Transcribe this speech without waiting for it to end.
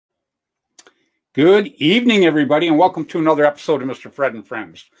Good evening, everybody, and welcome to another episode of Mr. Fred and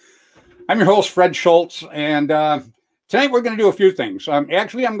Friends. I'm your host, Fred Schultz, and tonight we're going to do a few things.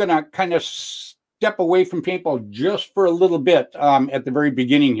 Actually, I'm going to kind of step away from paintball just for a little bit at the very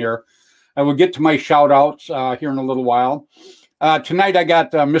beginning here. I will get to my shout-outs here in a little while. Tonight, I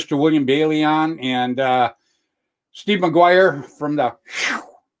got Mr. William Bailey on, and Steve McGuire from the...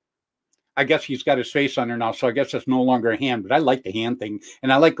 I guess he's got his face on there now, so I guess it's no longer a hand, but I like the hand thing,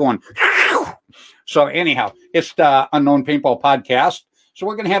 and I like going... So anyhow, it's the Unknown Paintball Podcast. So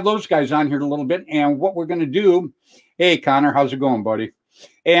we're going to have those guys on here in a little bit. And what we're going to do, hey, Connor, how's it going, buddy?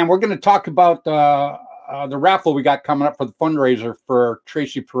 And we're going to talk about the raffle we got coming up for the fundraiser for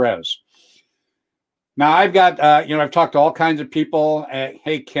Tracy Perez. Now, I've got, I've talked to all kinds of people.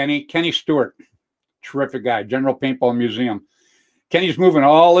 Hey, Kenny Stewart, terrific guy, General Paintball Museum. Kenny's moving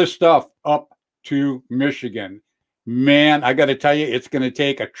all this stuff up to Michigan. Man, I got to tell you, it's going to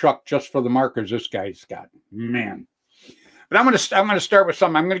take a truck just for the markers this guy's got. Man. But I'm going to start with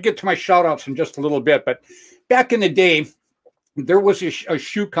something. I'm going to get to my shout outs in just a little bit. But back in the day, there was a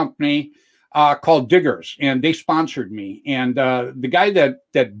shoe company called Diggers, and they sponsored me. And the guy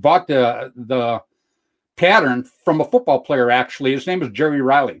that bought the pattern from a football player, actually, his name is Jerry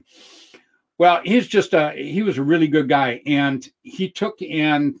Riley. Well, he was a really good guy. And he took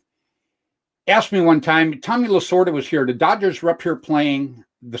and asked me one time, Tommy Lasorda was here. The Dodgers were up here playing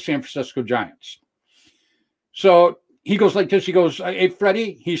the San Francisco Giants. So he goes like this. He goes, hey,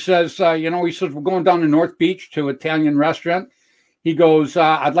 Freddy, he says, we're going down to North Beach to an Italian restaurant. He goes,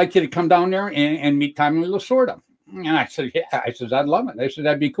 I'd like you to come down there and meet Tommy Lasorda. And I said, yeah. I said, I'd love it. They said,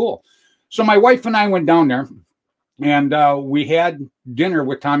 that'd be cool. So my wife and I went down there, and we had dinner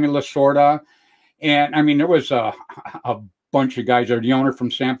with Tommy Lasorda. And, I mean, there was a bunch of guys there. The owner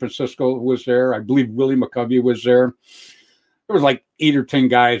from San Francisco was there. I believe Willie McCovey was there. There was like 8 or 10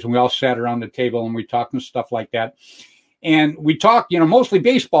 guys, and we all sat around the table and we talked and stuff like that. And we talked, mostly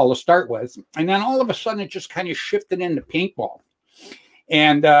baseball to start with. And then all of a sudden it just kind of shifted into paintball.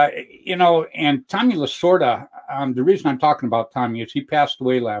 And, and Tommy Lasorda, the reason I'm talking about Tommy is he passed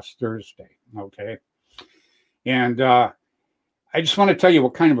away last Thursday. Okay. And I just want to tell you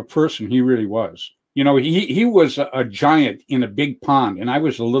what kind of a person he really was. He was a giant in a big pond, and I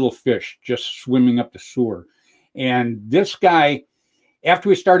was a little fish just swimming up the sewer. And this guy, after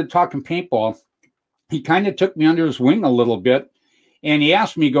we started talking paintball, he kind of took me under his wing a little bit, and he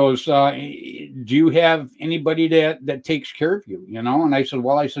asked me, he goes, do you have anybody that takes care of you, And I said,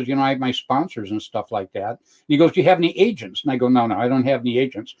 well, I have my sponsors and stuff like that. And he goes, do you have any agents? And I go, no, I don't have any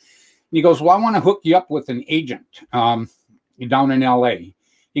agents. And he goes, well, I want to hook you up with an agent down in L.A.,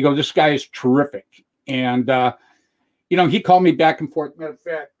 He goes, this guy is terrific. And, he called me back and forth. Matter of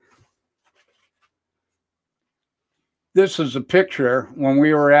fact, this is a picture when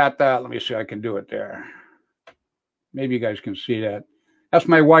we were at let me see if I can do it there. Maybe you guys can see that. That's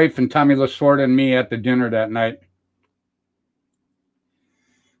my wife and Tommy Lasorda and me at the dinner that night.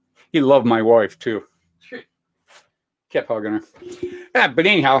 He loved my wife, too. Kept hugging her. Yeah, but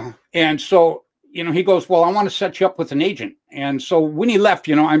anyhow, and so... he goes, well, I want to set you up with an agent. And so when he left,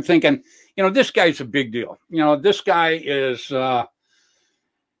 I'm thinking, this guy's a big deal. This guy is,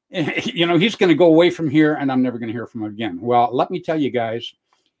 he's going to go away from here and I'm never going to hear from him again. Well, let me tell you guys,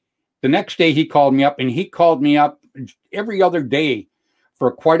 the next day he called me up, and he called me up every other day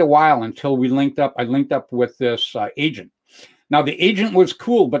for quite a while until we linked up. I linked up with this agent. Now, the agent was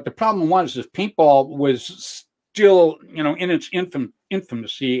cool, but the problem was is paintball was still, in its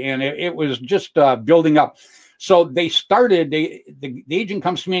infancy, and it was just building up. So they started, the agent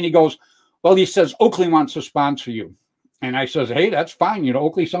comes to me and he goes, well, he says, Oakley wants to sponsor you. And I says, hey, that's fine.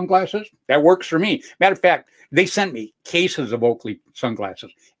 Oakley sunglasses, that works for me. Matter of fact, they sent me cases of Oakley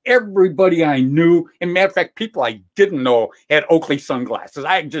sunglasses. Everybody I knew, and matter of fact, people I didn't know had Oakley sunglasses.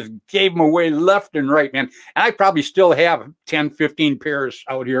 I just gave them away left and right, man. And I probably still have 10, 15 pairs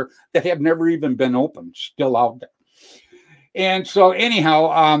out here that have never even been opened, still out there. And so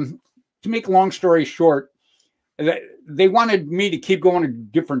anyhow, to make a long story short, they wanted me to keep going a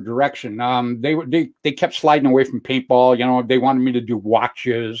different direction. They kept sliding away from paintball. They wanted me to do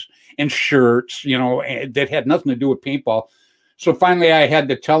watches and shirts, that had nothing to do with paintball. So finally I had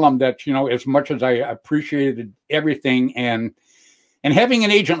to tell them that, as much as I appreciated everything, and having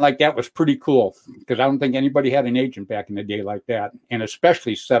an agent like that was pretty cool, because I don't think anybody had an agent back in the day like that, and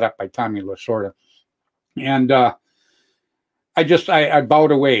especially set up by Tommy Lasorda. And I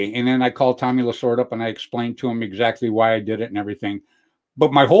bowed away, and then I called Tommy Lasorda up and I explained to him exactly why I did it and everything.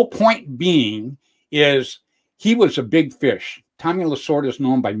 But my whole point being is he was a big fish. Tommy Lasorda is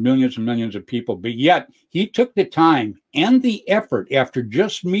known by millions and millions of people, but yet he took the time and the effort after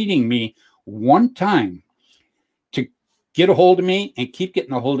just meeting me one time to get a hold of me and keep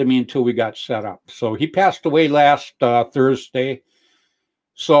getting a hold of me until we got set up. So he passed away last Thursday.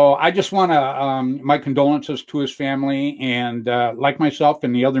 So I just want to, my condolences to his family, and like myself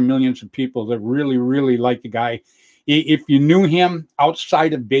and the other millions of people that really, really like the guy. If you knew him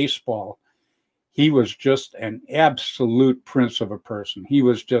outside of baseball, he was just an absolute prince of a person. He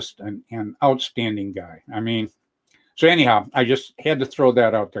was just an outstanding guy. I mean, so anyhow, I just had to throw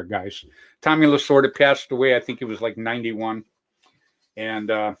that out there, guys. Tommy Lasorda passed away. I think he was like 91. And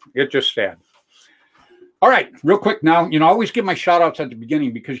it's just sad. All right, real quick now, I always give my shout outs at the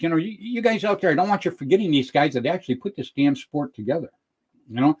beginning because, you guys out there, I don't want you forgetting these guys that actually put this damn sport together.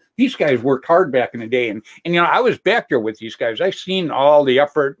 These guys worked hard back in the day. And I was back there with these guys. I've seen all the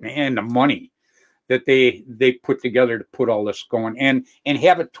effort and the money that they put together to put all this going and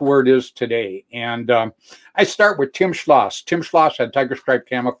have it to where it is today. And I start with Tim Schloss. Tim Schloss had Tiger Stripe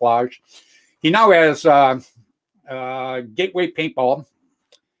camouflage. He now has Gateway Paintball,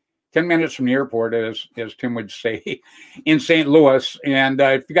 10 minutes from the airport, as Tim would say, in St. Louis. And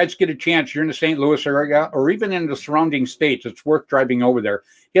if you guys get a chance, you're in the St. Louis area or even in the surrounding states, it's worth driving over there.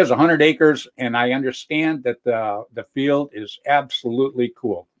 He has 100 acres, and I understand that the field is absolutely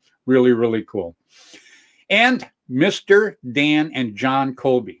cool. Really, really cool. And Mr. Dan and John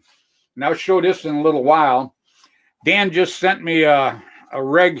Colby. And I'll show this in a little while. Dan just sent me a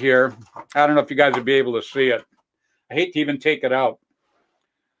reg here. I don't know if you guys will be able to see it. I hate to even take it out,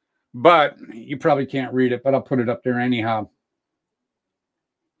 but you probably can't read it, but I'll put it up there anyhow.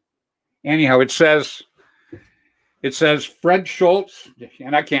 Anyhow, it says Fred Schultz,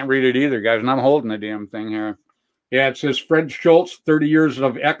 and I can't read it either, guys, and I'm holding the damn thing here. Yeah, it says Fred Schultz, 30 years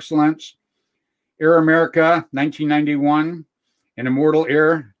of excellence, Air America, 1991, and Immortal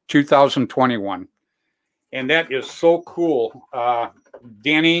Air, 2021. And that is so cool.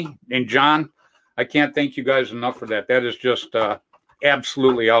 Danny and John, I can't thank you guys enough for that. That is just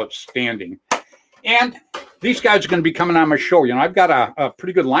absolutely outstanding. And these guys are going to be coming on my show. I've got a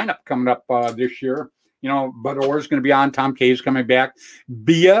pretty good lineup coming up this year. Bud Orr's going to be on. Tom Kay's coming back.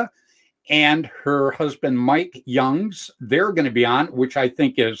 Bia and her husband, Mike Youngs, they're going to be on, which I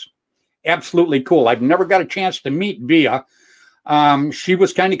think is absolutely cool. I've never got a chance to meet Bia. She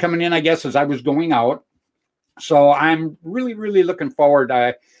was kind of coming in, I guess, as I was going out. So I'm really, really looking forward.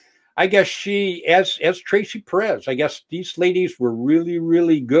 I guess she, as Tracy Perez, I guess these ladies were really,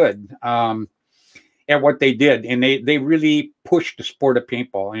 really good at what they did. And they really pushed the sport of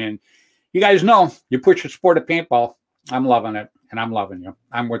paintball. And you guys know, you push the sport of paintball, I'm loving it. And I'm loving you.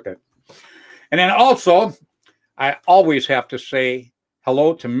 I'm with it. And then also, I always have to say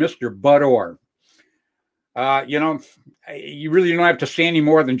hello to Mr. Bud Orr. You really don't have to say any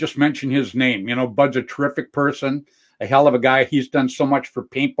more than just mention his name. Bud's a terrific person, a hell of a guy. He's done so much for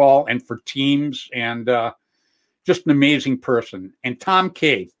paintball and for teams, and just an amazing person. And Tom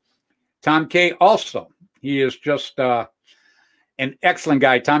Kay. Tom Kay also, he is just an excellent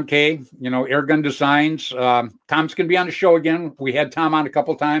guy. Tom Kay, Airgun Designs. Tom's going to be on the show again. We had Tom on a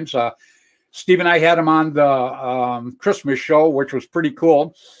couple times. Steve and I had him on the Christmas show, which was pretty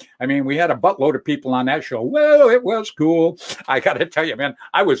cool. I mean, we had a buttload of people on that show. Well, it was cool. I got to tell you, man,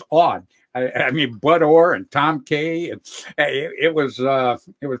 I was awed. I mean, Bud Orr and Tom Kay. It was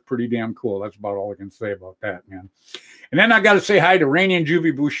pretty damn cool. That's about all I can say about that, man. And then I got to say hi to Rainey and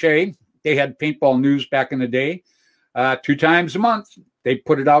Juvie Boucher. They had paintball news back in the day. 2 times a month, they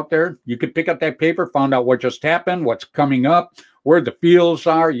put it out there. You could pick up that paper, find out what just happened, what's coming up, where the fields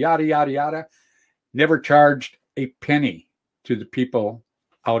are, yada, yada, yada. Never charged a penny to the people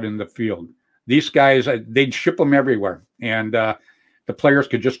out in the field. These guys, they'd ship them everywhere. And the players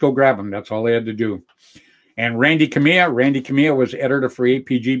could just go grab them. That's all they had to do. And Randy Camilla was editor for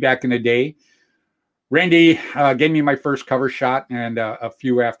APG back in the day. Randy gave me my first cover shot and a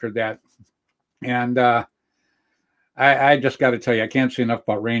few after that. And I just got to tell you, I can't say enough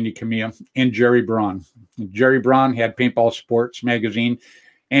about Randy Camilla and Jerry Braun. Jerry Braun had Paintball Sports magazine,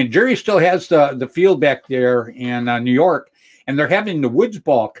 and Jerry still has the field back there in New York, and they're having the Woods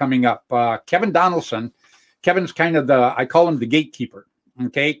Ball coming up. Kevin Donaldson, Kevin's kind of I call him the gatekeeper,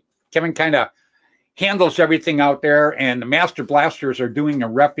 okay? Kevin kind of handles everything out there, and the Master Blasters are doing a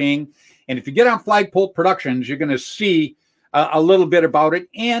repping. And if you get on Flagpole Productions, you're going to see a little bit about it,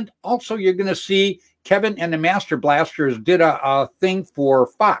 and also you're going to see Kevin and the Master Blasters did a thing for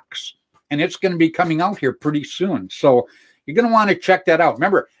Fox, and it's going to be coming out here pretty soon. So you're going to want to check that out.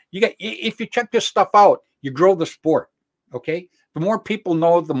 Remember, if you check this stuff out, you grow the sport, okay? The more people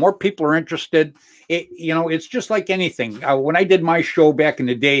know, the more people are interested. It's just like anything. When I did my show back in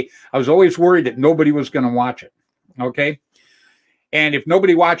the day, I was always worried that nobody was going to watch it, okay? And if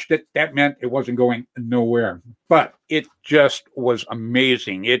nobody watched it, that meant it wasn't going nowhere. But it just was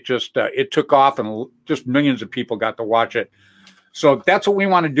amazing. It just it took off, and just millions of people got to watch it. So that's what we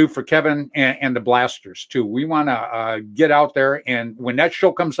want to do for Kevin and the Blasters too. We want to get out there, and when that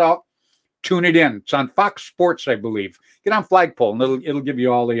show comes out, tune it in. It's on Fox Sports, I believe. Get on Flagpole, and it'll give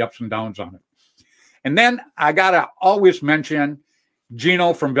you all the ups and downs on it. And then I gotta always mention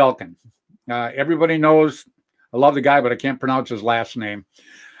Gino from Belkin. Everybody knows I love the guy, but I can't pronounce his last name.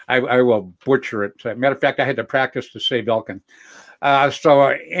 I will butcher it. Matter of fact, I had to practice to say Belkin. So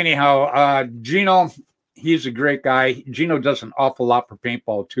anyhow, Gino, he's a great guy. Gino does an awful lot for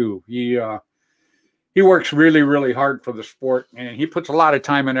paintball too. He works really, really hard for the sport, and he puts a lot of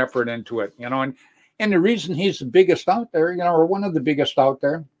time and effort into it, you know. And the reason he's the biggest out there, you know, or one of the biggest out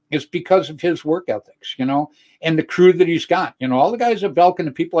there, is because of his work ethics, you know, and the crew that he's got. You know, all the guys at Belkin,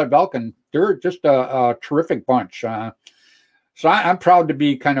 the people at Belkin, they're just a terrific bunch. So I'm proud to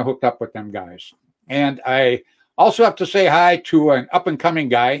be kind of hooked up with them guys. And I also have to say hi to an up-and-coming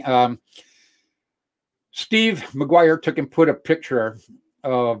guy. Steve McGuire took and put a picture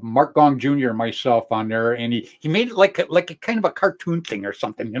of Mark Gong Jr. and myself on there, and he made it like a kind of a cartoon thing or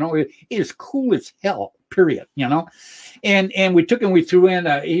something. You know, it is cool as hell. Period. You know, and we took and we threw in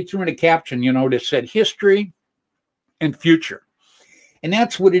a caption, you know, that said history and future, and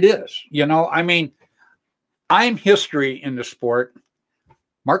that's what it is. You know, I mean, I'm history in the sport.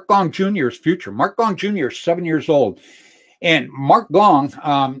 Mark Gong Jr. is future. Mark Gong Jr. is 7 years old, and Mark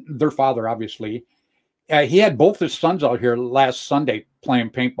Gong, their father, obviously. He had both his sons out here last Sunday playing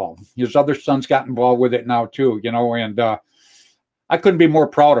paintball. His other sons got involved with it now too, you know, and I couldn't be more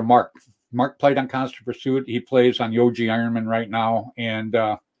proud of Mark. Mark played on Constant Pursuit. He plays on the OG Ironman right now, and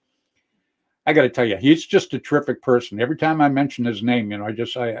I got to tell you, he's just a terrific person. Every time I mention his name, you know,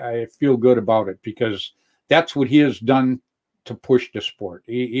 I feel good about it, because that's what he has done to push the sport.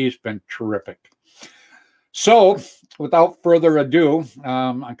 He's been terrific. So, without further ado,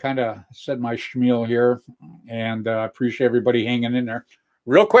 I kind of said my schmeal here, and I appreciate everybody hanging in there.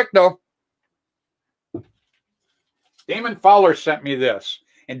 Real quick, though, Damon Fowler sent me this,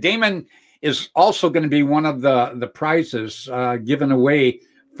 and Damon is also going to be one of the prizes given away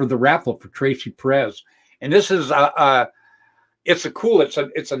for the raffle for Tracy Perez. And this is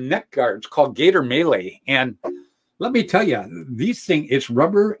it's a neck guard. It's called Gator Melee, and let me tell you, these things, it's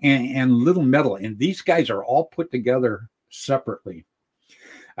rubber and little metal, and these guys are all put together separately.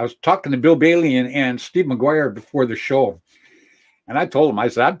 I was talking to Bill Bailey and Steve McGuire before the show, and I told them, I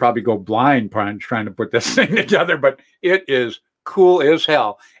said, I'd probably go blind trying to put this thing together, but it is cool as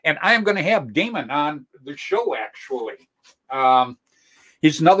hell. And I am going to have Damon on the show, actually.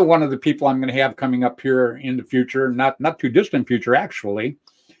 He's another one of the people I'm going to have coming up here in the future, not too distant future, actually.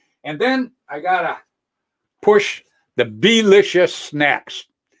 And then I got to push the Belicious snacks.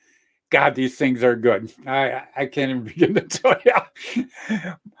 God, these things are good. I can't even begin to tell you.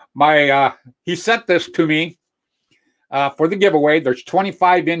 He sent this to me for the giveaway. There's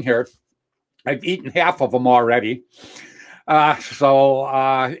 25 in here. I've eaten half of them already. So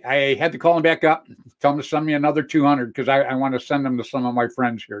I had to call him back up, tell him to send me another 200, because I want to send them to some of my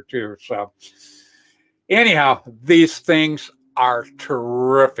friends here too. So anyhow, these things are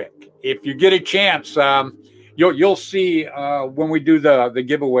terrific. If you get a chance, you'll see when we do the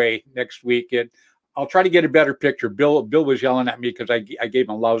giveaway next week. I'll try to get a better picture. Bill was yelling at me because I gave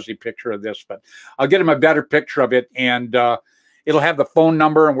him a lousy picture of this, but I'll get him a better picture of it, and it'll have the phone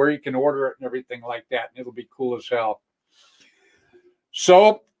number and where you can order it and everything like that. And it'll be cool as hell.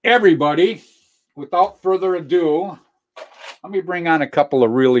 So everybody, without further ado, let me bring on a couple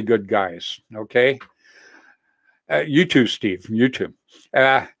of really good guys. Okay, you too, Steve. You too.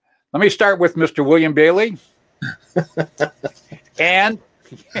 Let me start with Mr. William Bailey. And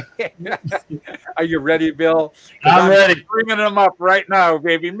are you ready, Bill? I'm ready. Bringing him up right now,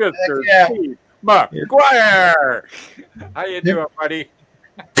 baby, Mr. Steve McGuire. How you doing, buddy?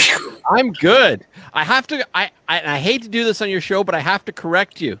 I'm good. I have to. I hate to do this on your show, but I have to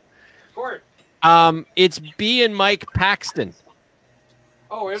correct you. Of course. It's B and Mike Paxton.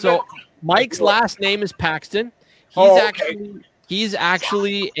 Oh, is so it? Mike's last name is Paxton. He's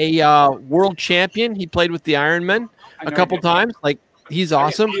actually a world champion. He played with the Ironman a couple times. Like, he's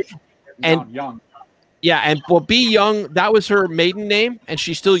awesome. And young. Yeah, and well, B Young, that was her maiden name, and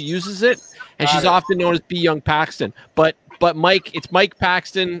she still uses it, and she's often known as B Young Paxton. But Mike, it's Mike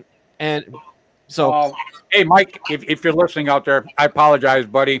Paxton, and so. Hey, Mike, if you're listening out there, I apologize,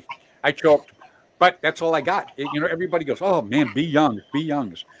 buddy. I choked, but that's all I got. You know, everybody goes, "Oh man, B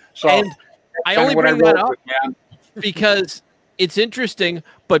Youngs." So, and I only bring that up because it's interesting.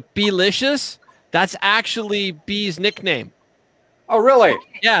 But Belicious, that's actually B's nickname. Oh, really?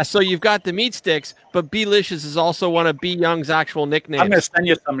 Yeah, so you've got the meat sticks, but B-licious is also one of B. Young's actual nicknames. I'm going to send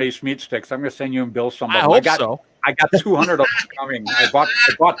you some of these meat sticks. I'm going to send you and Bill some of them. I hope so. I got 200 of them coming. I bought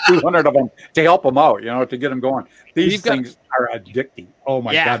 200 of them to help them out, to get them going. These things are addicting. Oh,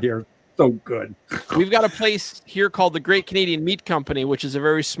 my God, they're so good. We've got a place here called the Great Canadian Meat Company, which is a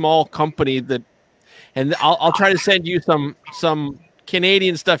very small company and I'll try to send you some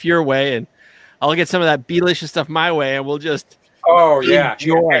Canadian stuff your way, and I'll get some of that B-licious stuff my way, and we'll just enjoy. Yeah,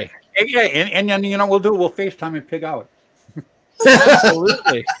 and then we'll FaceTime and pig out.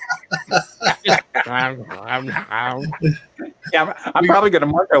 Absolutely. Yeah, I'm probably going to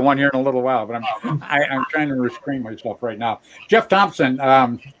mark that one here in a little while, but I'm trying to restrain myself right now. Jeff Thompson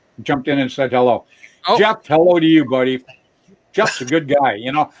jumped in and said hello. Oh. Jeff, hello to you, buddy. Jeff's a good guy.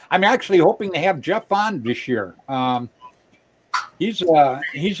 I'm actually hoping to have Jeff on this year. He's a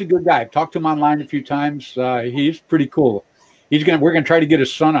good guy. I've talked to him online a few times. He's pretty cool. We're gonna try to get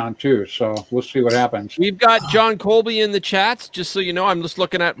his son on too. So we'll see what happens. We've got John Colby in the chats. Just so you know, I'm just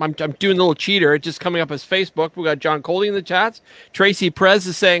looking at. I'm doing a little cheater. It's just coming up as Facebook. We got John Colby in the chats. Tracy Prez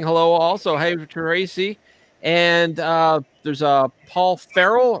is saying hello. Also, hey Tracy, and there's Paul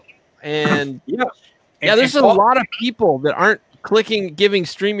Farrell and there's a lot of people that aren't giving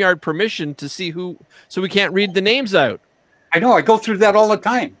StreamYard permission to see who, so we can't read the names out. I know. I go through that all the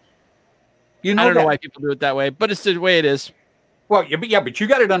time. I don't know why people do it that way, but it's the way it is. Well, but you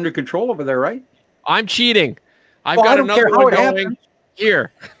got it under control over there, right? I'm cheating. I've got another one going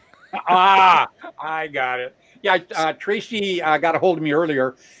here. I got it. Yeah, Tracy got a hold of me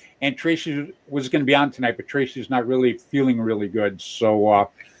earlier, and Tracy was going to be on tonight, but Tracy's not really feeling really good. So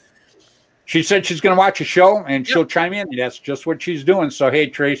she said she's going to watch a show, and she'll chime in. And that's just what she's doing. So, hey,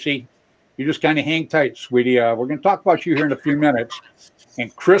 Tracy, you just kind of hang tight, sweetie. We're going to talk about you here in a few minutes.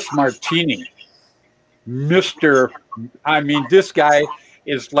 And Chris Martini, this guy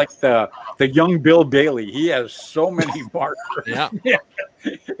is like the young Bill Bailey. He has so many markers. Yeah.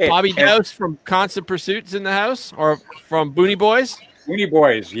 Bobby Dowse from Constant Pursuits in the house, or from Booney Boys. Booney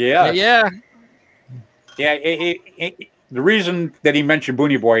Boys, yeah. Yeah. The reason that he mentioned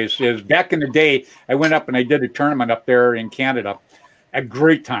Booney Boys is back in the day, I went up and I did a tournament up there in Canada. A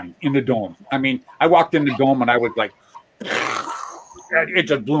great time in the Dome. I walked in the Dome and I was like, it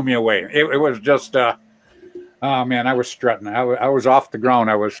just blew me away. It was just, oh man, I was strutting. I was off the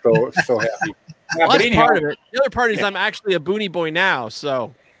ground. I was so happy. Well, that's part of it. The other part is I'm actually a Booney Boy now.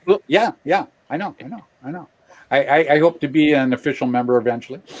 So yeah, I know. I hope to be an official member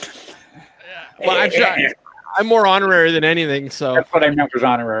eventually. Well, I'm more honorary than anything. So that's what I meant was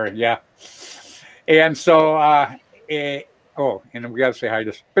honorary. Yeah. And so, and we got to say hi to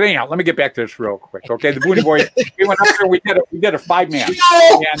this. But anyhow, let me get back to this real quick. Okay, the Booney Boys. We went up there. We did a 5-man.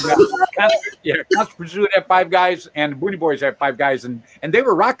 And Constant Pursuit had 5 guys, and the Booney Boys had 5 guys, and they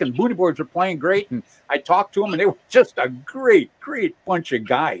were rocking. Booney Boys were playing great, and I talked to them, and they were just a great bunch of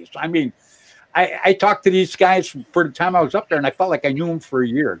guys. I talked to these guys for the time I was up there, and I felt like I knew them for a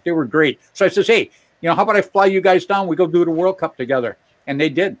year. They were great. So I says, hey, how about I fly you guys down? We go do the World Cup together. And they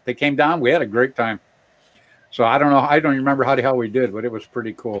did. They came down. We had a great time. So I don't know. I don't remember how the hell we did, but it was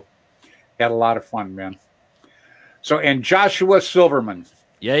pretty cool. Had a lot of fun, man. So, and Joshua Silverman.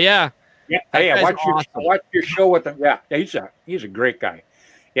 Yeah. Hey, I watch your show with him. Yeah, he's a great guy.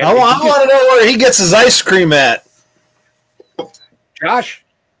 Yeah, I want to know where he gets his ice cream at. Josh?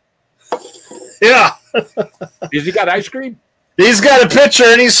 Yeah. Has he got ice cream? He's got a pitcher,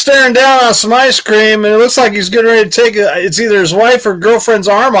 and he's staring down on some ice cream, and it looks like he's getting ready to take it. It's either his wife or girlfriend's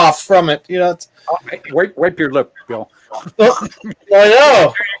arm off from it. Wipe your lip, Bill. I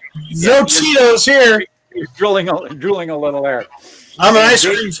know. No Cheetos here. He's drooling a little there. I'm an ice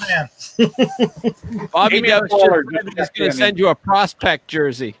cream fan. Bobby Dowse is going to send you a prospect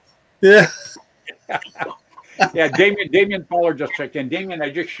jersey. Yeah. Yeah, Damian Fowler just checked in. Damian, I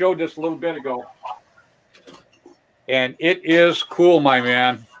just showed this a little bit ago. And it is cool, my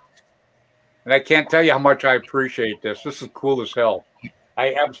man. And I can't tell you how much I appreciate this. This is cool as hell.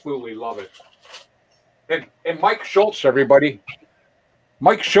 I absolutely love it. And Mike Schultz, everybody.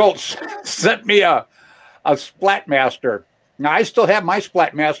 Mike Schultz sent me a Splatmaster. Now, I still have my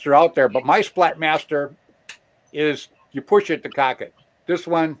Splatmaster out there, but my Splatmaster is you push it to cock it. This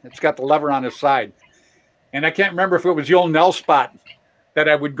one, it's got the lever on the side. And I can't remember if it was the old Nell spot that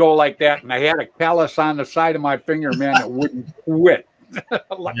I would go like that. And I had a callus on the side of my finger, man, that wouldn't quit.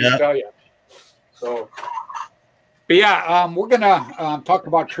 Let me tell you. So, but yeah, we're going to talk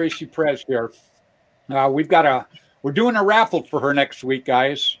about Tracy Prez here. We're doing a raffle for her next week,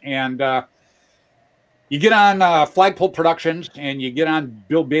 guys. And you get on Flagpole Productions and you get on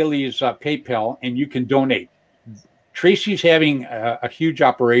Bill Bailey's PayPal and you can donate. Tracy's having a huge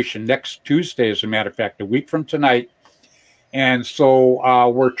operation next Tuesday, as a matter of fact, a week from tonight. And so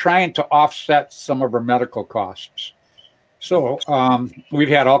we're trying to offset some of her medical costs. So we've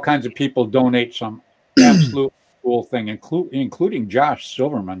had all kinds of people donate some absolute cool thing, including Josh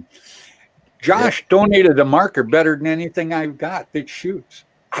Silverman. Josh donated a marker better than anything I've got that shoots.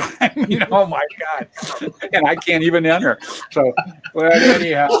 I mean, oh my God. And I can't even enter. So, well,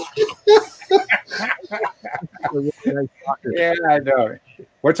 anyhow. Yeah, I know.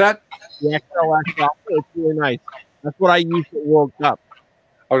 What's that? The XLX, it's really nice. That's what I used at World Cup.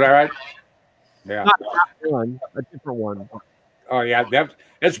 Oh, is that right? Yeah. Not that one, a different one. Oh, yeah.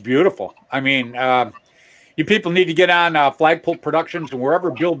 That's beautiful. I mean, you people need to get on Flagpole Productions and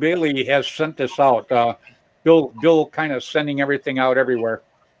wherever Bill Bailey has sent this out. Bill kind of sending everything out everywhere.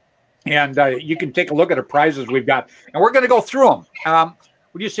 And you can take a look at the prizes we've got. And we're going to go through them.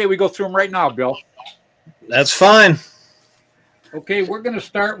 What do you say we go through them right now, Bill? That's fine. Okay, we're going to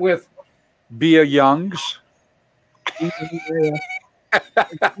start with Bia Young's.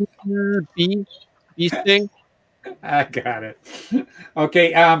 B Sting. I got it. Okay,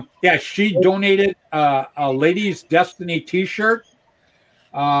 yeah, she donated a Ladies Destiny t-shirt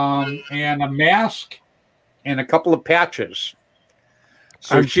and a mask and a couple of patches.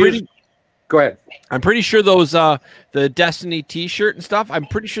 So go ahead. I'm pretty sure those the Destiny t-shirt and stuff, I'm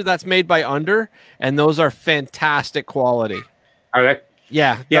pretty sure that's made by Under, and those are fantastic quality. Are they?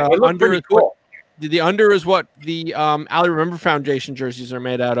 Yeah. Yeah, they look pretty cool. The Under is what the Ali Remember Foundation jerseys are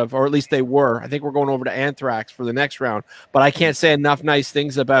made out of, or at least they were. I think we're going over to Anthrax for the next round, but I can't say enough nice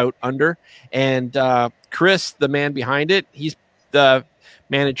things about Under. And Chris, the man behind it, he's the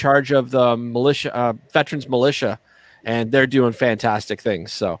man in charge of the militia, Veterans Militia, and they're doing fantastic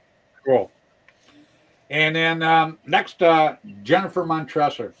things. So cool. And then next, Jennifer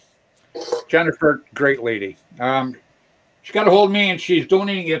Montresor. Jennifer, great lady. She got a hold of me, and she's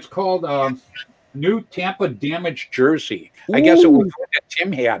donating. It's called New Tampa Damaged Jersey. Ooh. I guess it was what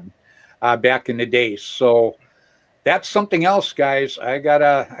Tim had back in the day. So that's something else, guys. I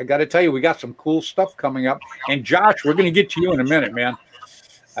gotta tell you, we got some cool stuff coming up. And Josh, we're gonna get to you in a minute, man.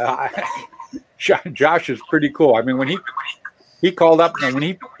 Josh is pretty cool. I mean, when he called up and when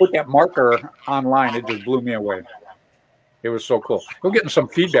he put that marker online, it just blew me away. It was so cool. We're getting some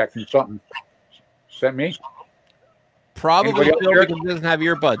feedback from something. Is that me? Probably Bill, because he doesn't have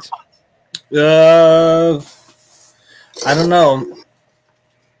earbuds. I don't know.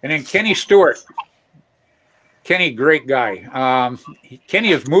 And then Kenny Stewart. Kenny, great guy. Kenny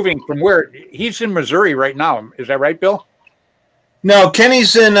is moving from where? He's in Missouri right now. Is that right, Bill? No,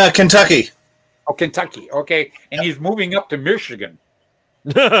 Kenny's in Kentucky. Oh, Kentucky. Okay. And he's moving up to Michigan.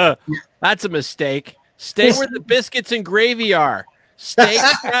 That's a mistake. Stay where the biscuits and gravy are. Stay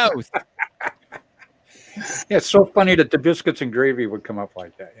south. Yeah, it's so funny that the biscuits and gravy would come up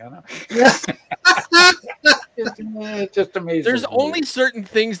like that, you know? It's just amazing. There's only certain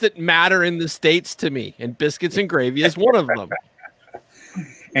things that matter in the States to me, and biscuits and gravy is one of them.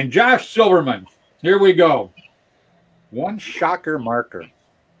 And Josh Silverman, here we go. One shocker marker.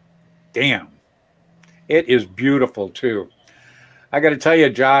 Damn. It is beautiful, too. I got to tell you,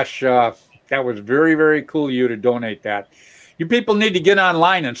 Josh, that was very, very cool of you to donate that. You people need to get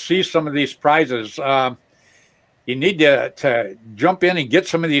online and see some of these prizes. You need to jump in and get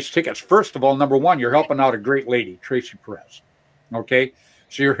some of these tickets. First of all, number one, you're helping out a great lady, Tracy Perez. Okay,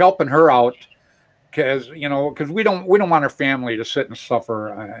 so you're helping her out because we don't want our family to sit and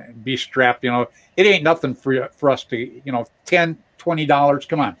suffer, be strapped. You know, it ain't nothing for us to $10, $20.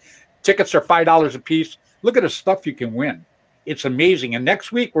 Come on, tickets are $5 a piece. Look at the stuff you can win. It's amazing. And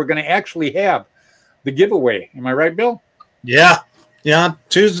next week we're going to actually have the giveaway. Am I right, Bill? Yeah.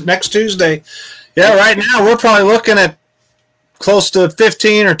 Next Tuesday. Yeah, right now we're probably looking at close to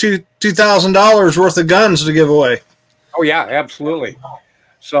 $1,500 or $2,000 worth of guns to give away. Oh yeah, absolutely.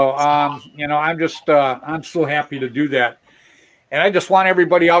 So I'm so happy to do that, and I just want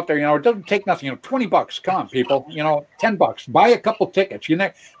everybody out there. It doesn't take nothing. $20. Come on, people. $10. Buy a couple tickets. You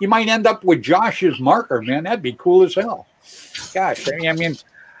might end up with Josh's marker, man. That'd be cool as hell. Gosh, I mean.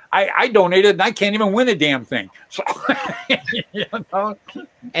 I donated and I can't even win a damn thing. So,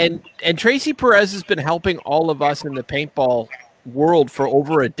 And Tracy Perez has been helping all of us in the paintball world for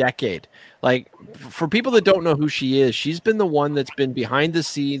over a decade. Like, for people that don't know who she is, she's been the one that's been behind the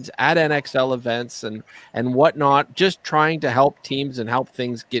scenes at NXL events and whatnot, just trying to help teams and help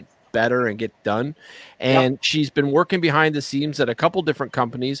things get better and get done. And she's been working behind the scenes at a couple different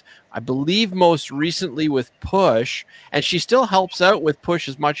companies, I believe most recently with Push, and she still helps out with Push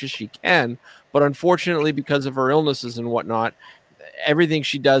as much as she can, but unfortunately because of her illnesses and whatnot, everything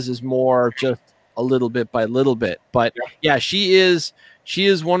she does is more just a little bit by little bit. But yeah, she is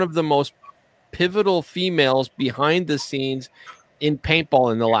one of the most pivotal females behind the scenes in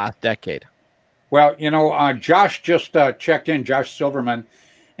paintball in the last decade. Well, Josh just checked in, Josh Silverman,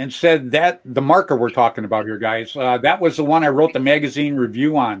 and said that the marker we're talking about here, guys, that was the one I wrote the magazine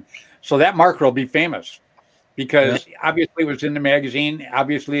review on. So that marker will be famous because obviously it was in the magazine.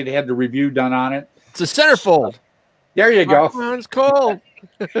 Obviously it had the review done on it. It's a centerfold. There you go. It's cold.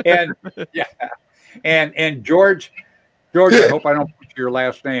 And and George, I hope I don't put your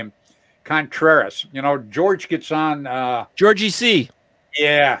last name, Contreras. George gets on. Georgie C.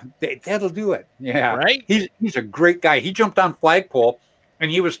 Yeah, that'll do it. Yeah, right. He's a great guy. He jumped on flagpole,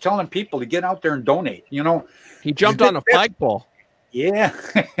 and he was telling people to get out there and donate. He jumped on a flagpole. Yeah,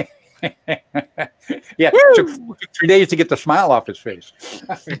 yeah. Took 3 days to get the smile off his face.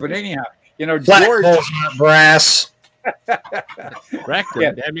 But anyhow, George brass.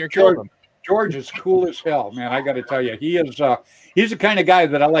 George is cool as hell, man. I got to tell you, he's the kind of guy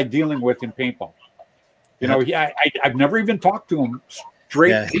that I like dealing with in paintball. I've never even talked to him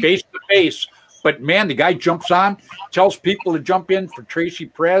straight face to face, but man, the guy jumps on, tells people to jump in for Tracy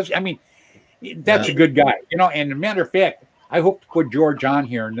Perez. I mean, that's a good guy, And a matter of fact, I hope to put George on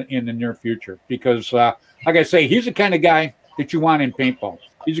here in the near future because, like I say, he's the kind of guy that you want in paintball.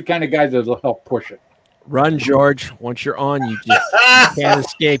 He's the kind of guy that'll help push it. Run, George. Once you're on, you can't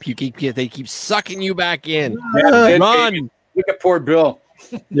escape. They keep sucking you back in. Run. Look at poor Bill.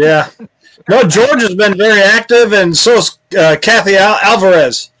 Yeah. No, George has been very active, and so is Kathy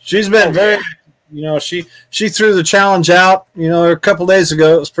Alvarez. She's been very, she threw the challenge out, a couple days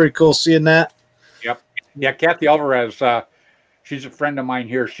ago. It was pretty cool seeing that. Yep. Yeah, Kathy Alvarez, she's a friend of mine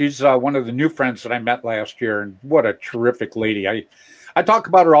here. She's one of the new friends that I met last year, and what a terrific lady. I talk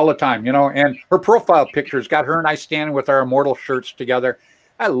about her all the time, and her profile picture's got her and I standing with our Immortal shirts together.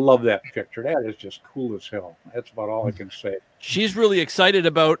 I love that picture. That is just cool as hell. That's about all I can say. She's really excited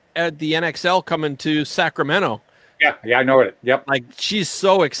about the NXL coming to Sacramento. Yeah, I know it. Yep. Like, she's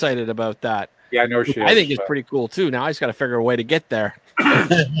so excited about that. Yeah, I know she is. I think it's pretty cool, too. Now I just got to figure a way to get there.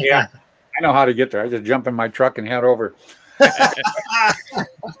 Yeah, I know how to get there. I just jump in my truck and head over.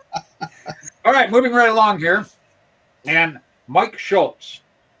 All right, moving right along here. And Mike Schultz.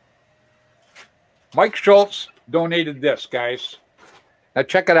 Mike Schultz donated this, guys. Now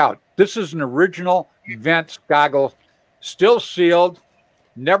check it out. This is an original Vents goggle, still sealed,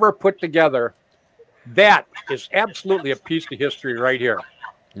 never put together. That is absolutely a piece of history right here.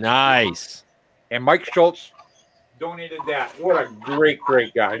 Nice. And Mike Schultz donated that. What a great,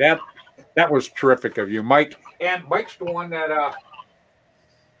 great guy. That was terrific of you, Mike. And Mike's the one that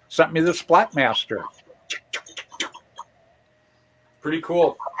sent me the Splatmaster. Pretty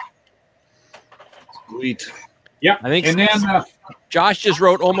cool. Sweet. Yeah. I think. And then Josh just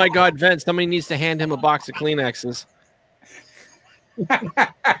wrote, "Oh my God, Vince! Somebody needs to hand him a box of Kleenexes."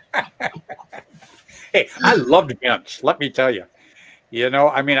 Hey, I loved Vince. Let me tell you.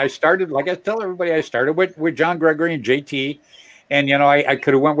 I started, like I tell everybody, I started with John Gregory and JT, and I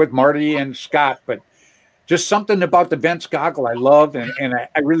could have went with Marty and Scott, but just something about the Vince goggle I loved, and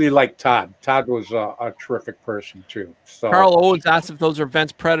I really liked Todd. Todd was a terrific person too. So Carl always asked if those are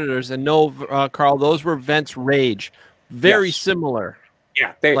Vince Predators, and no, Carl, those were Vince Rage. Very similar.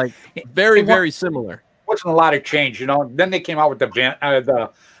 Yeah, very similar. Wasn't a lot of change, Then they came out with the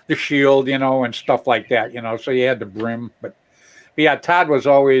shield, and stuff like that, So you had the brim, but yeah, Todd was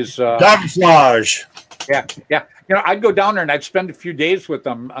always camouflage. Yeah. I'd go down there and I'd spend a few days with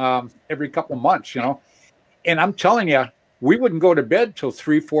them every couple of months, And I'm telling you, we wouldn't go to bed till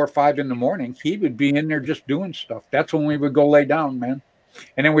 3, 4, 5 in the morning. He would be in there just doing stuff. That's when we would go lay down, man.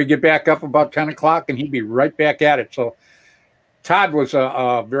 And then we'd get back up about 10 o'clock, and he'd be right back at it. So Todd was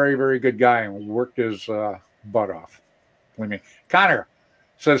a very, very good guy and worked his butt off. Connor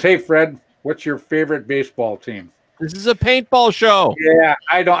says, "Hey, Fred, what's your favorite baseball team?" This is a paintball show. Yeah,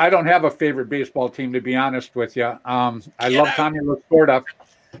 I don't have a favorite baseball team, to be honest with you. I love Tommy Lasorda,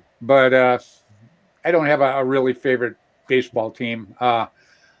 but I don't have a really favorite baseball team. I'm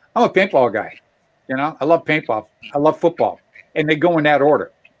a paintball guy. I love paintball. I love football, and they go in that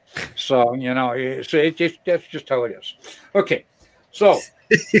order. So that's just how it is. Okay, so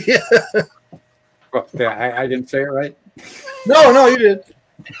well, I didn't say it right. No, you did.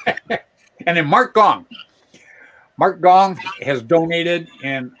 And then Mark Gong. Mark Gong has donated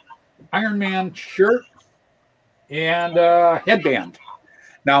an Iron Man shirt and headband.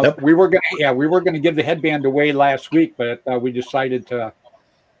 Now we were gonna give the headband away last week, but we decided to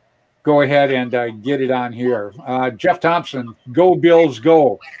go ahead and get it on here. Jeff Thompson, go Bills,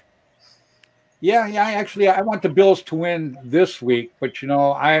 go. Yeah, yeah. Actually, I want the Bills to win this week, but you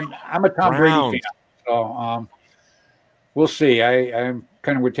know, I'm a Tom Brady fan, so we'll see. I'm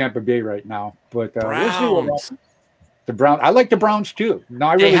kind of with Tampa Bay right now, but we'll see what happens. The Browns. I like the Browns too. No,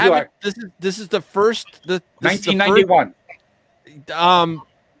 I really do. This is the first. 1991.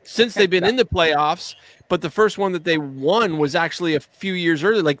 Since they've been in the playoffs, but the first one that they won was actually a few years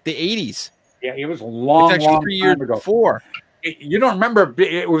earlier, like the 80s. Yeah, it was a long 3 years before. You don't remember?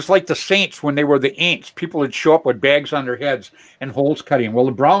 It was like the Saints when they were the Aints. People would show up with bags on their heads and holes cutting. Well,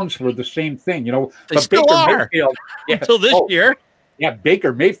 the Browns were the same thing, you know. They still are until this year. Yeah,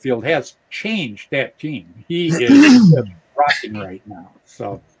 Baker Mayfield has changed that team. He is rocking right now.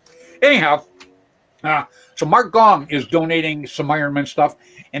 So, anyhow, so Mark Gong is donating some Ironman stuff,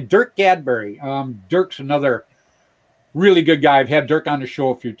 and Dirk Gadbury. Dirk's another really good guy. I've had Dirk on the show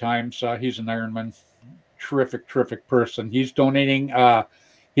a few times. He's an Ironman. Terrific person. He's donating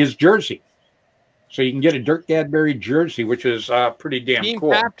his jersey. So you can get a Dirk Gadbury jersey, which is pretty damn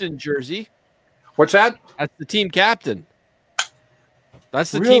cool. Team captain jersey. What's that? That's the team captain.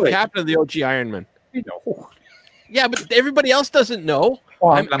 That's the team captain of the OG Ironman. You know. Yeah, but everybody else doesn't know.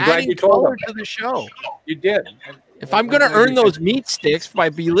 Well, I'm glad you told them. To the show. You did. If I'm going to earn those meat sticks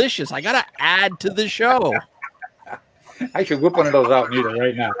by Belicious, I got to add to the show. I should whip one of those out and eat it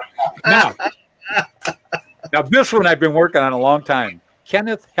right now. Now, this one I've been working on a long time.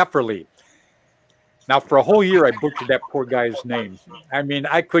 Kenneth Hefferly. Now, for a whole year, I butchered that poor guy's name. I mean,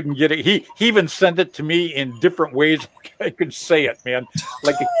 I couldn't get it. He even sent it to me in different ways I could say it, man.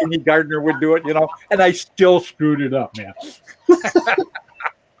 Like a kindergartner would do it, you know, and I still screwed it up, man.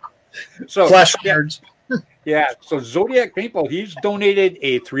 So, flashcards. Yeah, so Zodiac Paintball, he's donated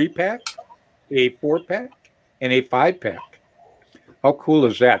a 3-pack, a 4-pack, and a 5-pack. How cool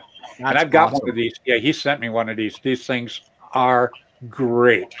is that? That's and I've got awesome. One of these. Yeah, he sent me one of these. These things are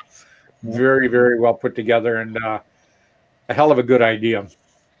great. Very, very well put together, and a hell of a good idea.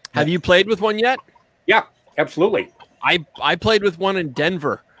 Have you played with one yet? Yeah, absolutely. I played with one in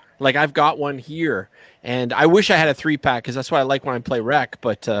Denver. Like, I've got one here, and I wish I had a 3-pack because that's what I like when I play rec.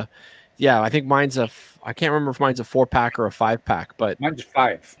 But yeah, I think mine's I can't remember if mine's a 4-pack or a 5-pack, but mine's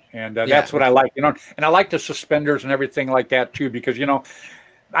 5, and that's what I like. You know, and I like the suspenders and everything like that too, because you know,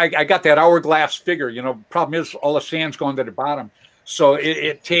 I got that hourglass figure. You know, problem is all the sand's going to the bottom. So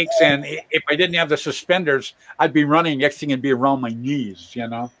it takes, and if I didn't have the suspenders, I'd be running. Next thing it'd be around my knees, you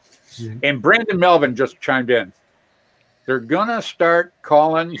know. Mm-hmm. And Brandon Melvin just chimed in. They're gonna start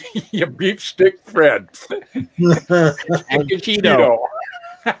calling you Beef Stick Fred. And Cheeto.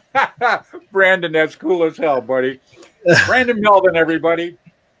 Brandon, that's cool as hell, buddy. Brandon Melvin, everybody,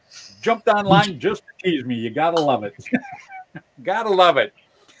 jumped online just to tease me. You gotta love it. Gotta love it.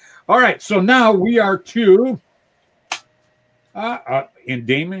 All right, so now we are to. And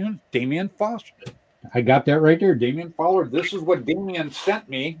Damian Foster. I got that right there. Damian Fowler. This is what Damian sent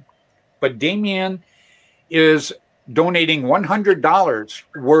me. But Damian is donating $100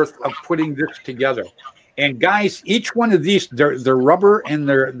 worth of putting this together. And guys, each one of these, they're rubber and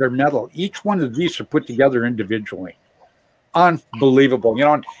they're metal. Each one of these are put together individually. Unbelievable. You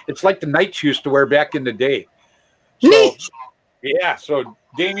know, it's like the knights used to wear back in the day. So, yeah, so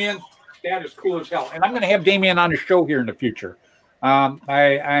Damian, that is cool as hell. And I'm going to have Damian on the show here in the future. I'm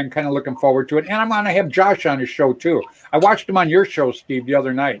kind of looking forward to it. And I'm going to have Josh on his show, too. I watched him on your show, Steve, the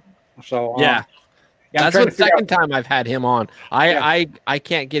other night. So yeah, that's the second time I've had him on. I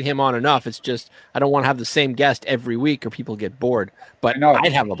can't get him on enough. It's just I don't want to have the same guest every week or people get bored. But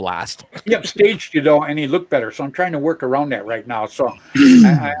I'd have a blast. He upstaged, you know, and he looked better. So I'm trying to work around that right now. So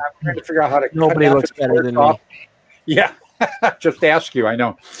I'm trying to figure out how to. Nobody looks better than me. Yeah, just ask you. I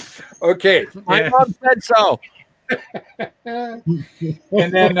know. Okay, my mom said so. And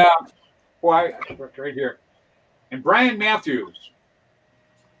then, I looked right here. And Brian Matthews.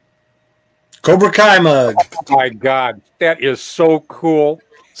 Cobra Kai mug. Oh my God, that is so cool.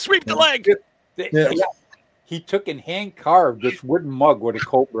 Sweep the leg. Yeah. He took and hand carved this wooden mug with a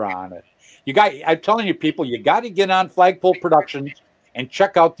cobra on it. I'm telling you, people, you got to get on Flagpole Productions and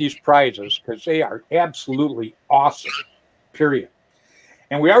check out these prizes because they are absolutely awesome. Period.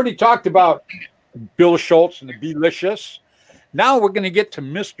 And we already talked about Bill Schultz and the Belicious. Now we're going to get to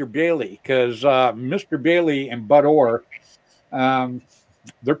Mr. Bailey because Mr. Bailey and Bud Orr,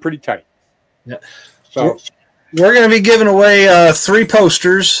 they're pretty tight. Yeah. So we're going to be giving away 3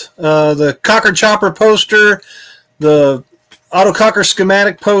 posters: the Cocker Chopper poster, the Auto Cocker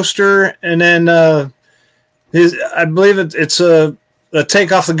schematic poster, and then I believe it's a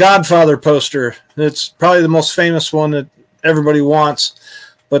Take Off the Godfather poster. It's probably the most famous one that everybody wants.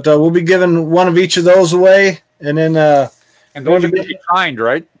 But we'll be giving one of each of those away, and then and those are going to be signed,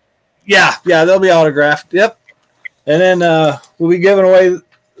 right? Yeah, they'll be autographed. Yep. And then we'll be giving away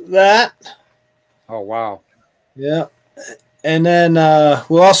that. Oh, wow. Yeah. And then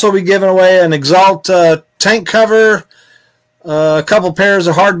we'll also be giving away an Exalt tank cover, a couple pairs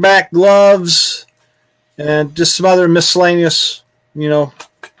of hardback gloves, and just some other miscellaneous,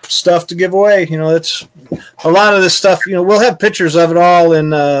 stuff to give away. It's a lot of this stuff. We'll have pictures of it all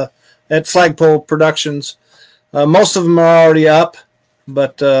in at Flagpole Productions. Most of them are already up,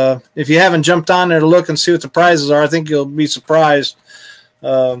 but if you haven't jumped on there to look and see what the prizes are, I think you'll be surprised.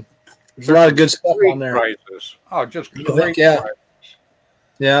 There's a lot of good stuff on there. Prizes. Oh, just great.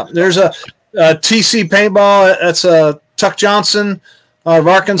 Yeah. There's a TC Paintball. That's Tuck Johnson of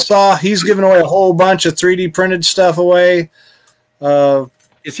Arkansas. He's giving away a whole bunch of 3D printed stuff away.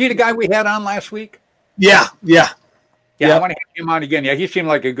 Is he the guy we had on last week? Yeah. I want to have him on again. Yeah, he seemed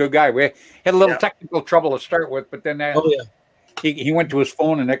like a good guy. We had a little technical trouble to start with, but then he went to his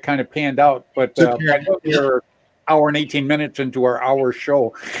phone and that kind of panned out. But I know we're hour and 18 minutes into our hour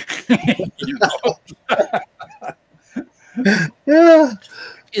show. Yeah.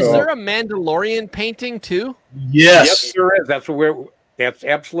 Is there a Mandalorian painting too? Yes, there is. That's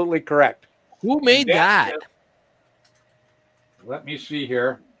absolutely correct. Who made that? Let me see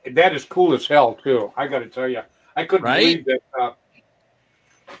here. That is cool as hell too. I got to tell you, I couldn't believe that.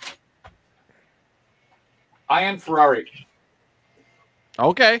 Ian Ferrari.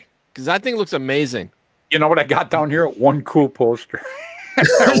 Okay, because that thing looks amazing. You know what I got down here? One cool poster.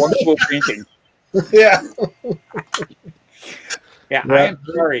 One cool painting. Yeah. Ian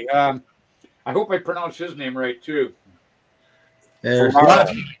Ferrari. I hope I pronounced his name right too. There's a lot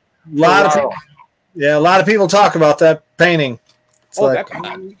of people. Yeah, a lot of people talk about that painting. That's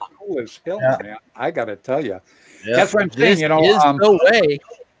cool as hell, man. I got to tell you. Yeah. That's what I'm saying. No way.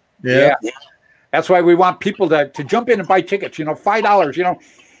 Yeah. That's why we want people to jump in and buy tickets. $5.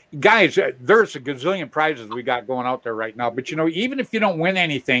 Guys, there's a gazillion prizes we got going out there right now. But even if you don't win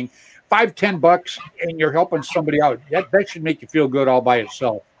anything, $5-10 and you're helping somebody out, that should make you feel good all by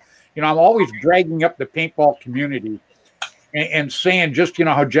itself. I'm always dragging up the paintball community and saying just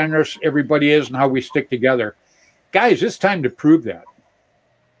how generous everybody is and how we stick together. Guys, it's time to prove that.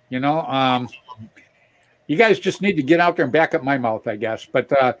 You guys just need to get out there and back up my mouth, I guess. But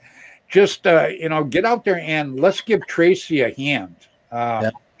get out there and let's give Tracy a hand.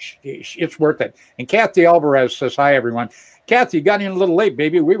 It's worth it. And Kathy Alvarez says, hi, everyone. Kathy, you got in a little late,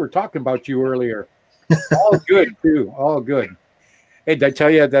 baby. We were talking about you earlier. All good, too. All good. Hey, did I tell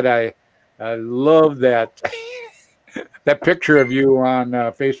you that I love that that picture of you on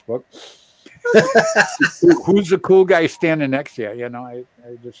Facebook? Who's the cool guy standing next to you? I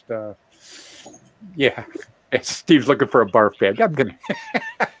just, Steve's looking for a barf bag. I'm going to.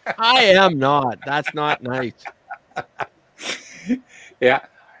 I am not. That's not nice. Yeah.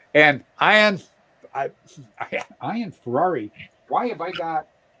 And Ian Ferrari. Why have I got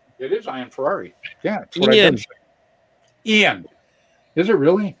it? Is Ian Ferrari? Yeah. It's what Ian. Ian. Is it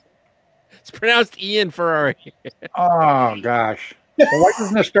really? It's pronounced Ian Ferrari. Oh gosh. Well, why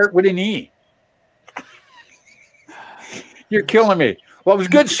doesn't it start with an E? You're killing me. Well, it was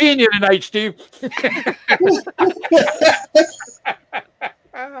good seeing you tonight, Steve.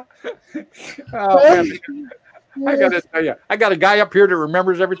 Oh, man. I got to tell you, I got a guy up here that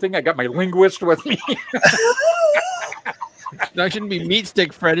remembers everything. I got my linguist with me. No, it shouldn't be Meat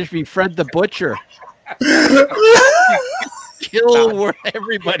Stick Fred. It should be Fred the Butcher. Kill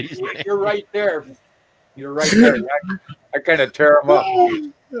everybody's name. You're right there. You're right there. I kind of tear him up.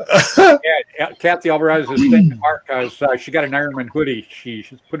 Kathy Alvarez is thanking Mark because she got an Ironman hoodie. She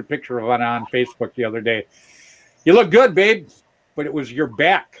put a picture of it on Facebook the other day. You look good, babe, but it was your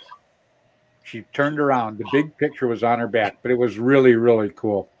back. She turned around. The big picture was on her back, but it was really, really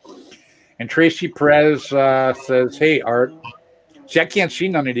cool. And Tracy Perez says, hey, Art. See, I can't see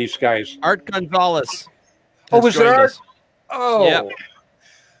none of these guys. Art Gonzalez. Oh, was there Art? Us. Oh.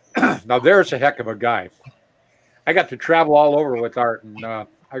 Yeah. Now, there's a heck of a guy. I got to travel all over with Art, and I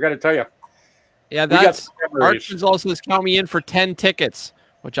got to tell you. Yeah, that's Art Gonzalez says, count me in for 10 tickets,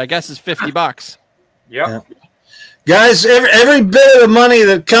 which I guess is $50. Yep. Guys, every bit of the money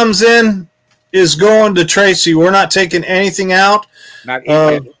that comes in is going to Tracy. We're not taking anything out. Not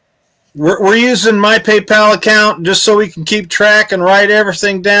even. We're using my PayPal account just so we can keep track and write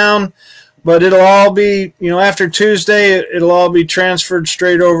everything down. But it'll all be, after Tuesday, it'll all be transferred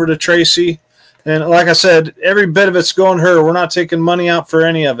straight over to Tracy. And like I said, every bit of it's going to her. We're not taking money out for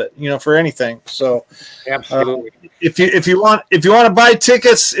any of it, for anything. So, absolutely. If you want to buy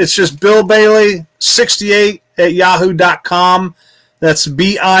tickets, it's just Bill Bailey 68 at yahoo.com. That's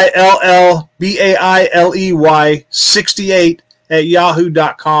BILLBAILEY 68 at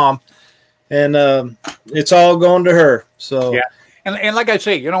yahoo.com. and it's all going to her. So yeah, and like I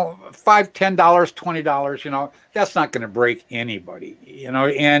say, you know, $5, $10, $20, you know, that's not going to break anybody, you know,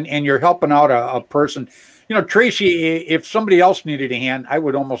 and you're helping out a person. You know, Tracy, if somebody else needed a hand, I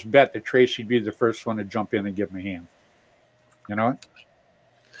would almost bet that Tracy'd be the first one to jump in and give him a hand. You know,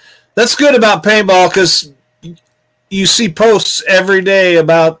 that's good about paintball, because you see posts every day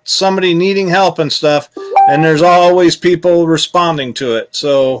about somebody needing help and stuff, and there's always people responding to it.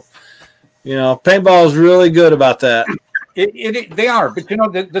 So, you know, paintball is really good about that. They are, but you know,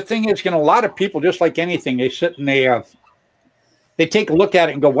 the thing is, you know, a lot of people, just like anything, they sit and they take a look at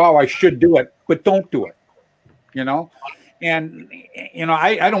it and go, "Wow, I should do it," but don't do it. You know, and you know,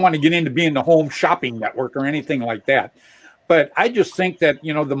 I don't want to get into being the home shopping network or anything like that, but I just think that,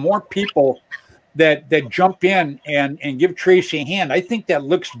 you know, the more people that jump in and give Tracy a hand, I think that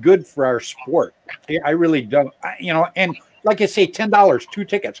looks good for our sport. I really do. You know, and like I say, $10, 2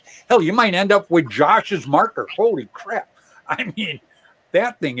 tickets. Hell, you might end up with Josh's marker. Holy crap! I mean,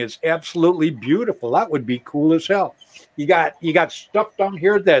 that thing is absolutely beautiful. That would be cool as hell. You got stuff down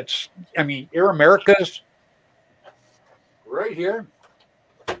here that's, I mean, Air America's right here.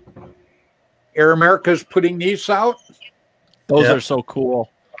 Air America's putting these out. Those are so cool.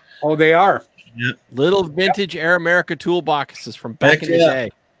 Oh, they are. Yep. Little vintage Air America toolboxes from back in the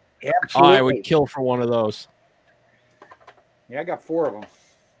day. Absolutely. Oh, I would kill for one of those. Yeah, I got 4 of them.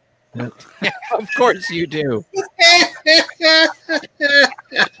 Yeah, of course you do.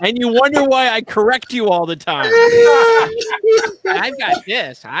 And you wonder why I correct you all the time. I've got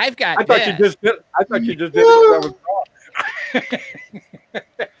this. I've got I thought this. you just did. I thought you just did what I was wrong.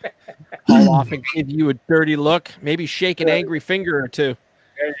 I'll often give you a dirty look, maybe shake an angry finger or two.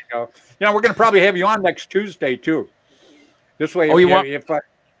 There you go. You know, we're going to probably have you on next Tuesday too. This way,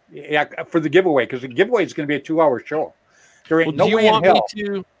 yeah, for the giveaway, because the giveaway is going to be a 2-hour show. There ain't no way in hell.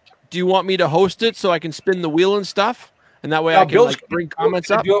 Do you want me to host it so I can spin the wheel and stuff, and that way I can bring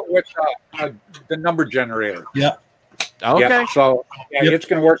comments up? Do it with the number generator. Yeah. Okay. Yeah, so it's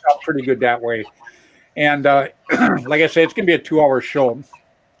going to work out pretty good that way. And like I say, it's going to be a 2-hour show,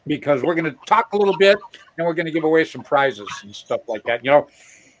 because we're going to talk a little bit and we're going to give away some prizes and stuff like that. You know,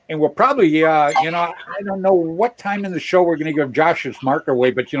 and we'll probably, you know, I don't know what time in the show we're going to give Josh's marker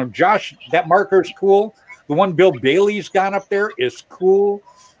away, but you know, Josh, that marker is cool. The one Bill Bailey's got up there is cool.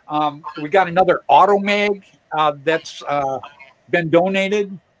 We got another auto mag that's been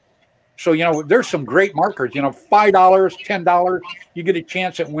donated. So, you know, there's some great markers, you know, $5, $10, you get a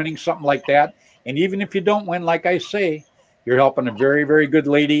chance at winning something like that. And even if you don't win, like I say, you're helping a very, very good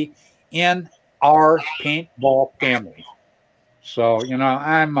lady in our paintball family. So, you know,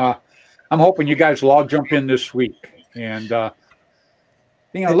 I'm hoping you guys will all jump in this week. And,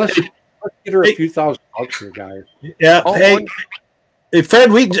 you know, let's get her a few $1,000 here, guys. Yeah. Hey,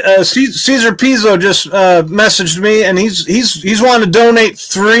 Fred, Caesar Pizzo just messaged me, and he's wanting to donate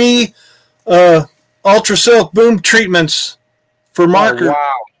 3 Ultra Silk boom treatments for marker. Oh,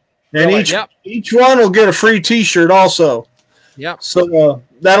 wow. And each one will get a free T-shirt also. Yep. So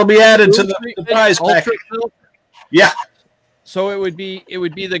that'll be added to the prize package. Yeah. So it would be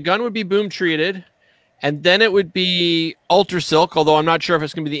the gun would be boom treated, and then it would be Ultra Silk, although I'm not sure if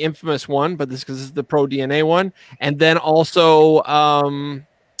it's going to be the infamous one, but this is the Pro DNA one, and then also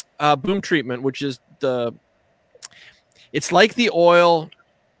boom treatment, which is it's like the oil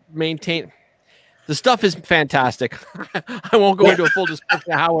maintain. The stuff is fantastic. I won't go into a full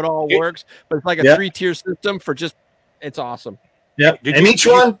description of how it all works, but it's like a 3-tier system for it's awesome. Yep. And each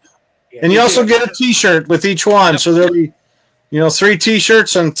one, and you also get a T-shirt with each one. So there'll be, you know, 3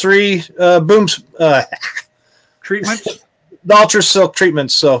 T-shirts and 3 booms treatments, the Ultra Silk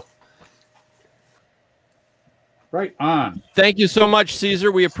treatments. So right on. Thank you so much,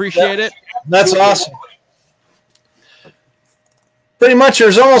 Caesar. We appreciate it. That's awesome. Pretty much,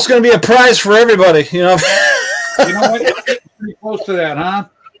 there's almost going to be a prize for everybody. You know. You know what? It's pretty close to that, huh?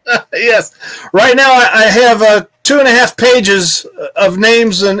 Yes. Right now, I have 2.5 pages of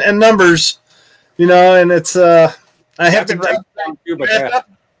names and numbers. You know, and it's I have to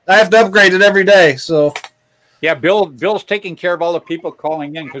upgrade it every day. So yeah, Bill's taking care of all the people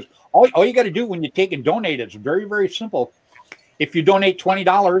calling in, because all you got to do when you take and donate, it's very, very simple. If you donate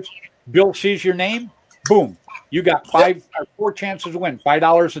 $20, Bill sees your name, boom, you got 4 chances to win,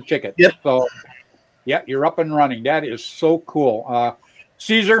 $5 a ticket. Yep. So yeah, you're up and running. That is so cool.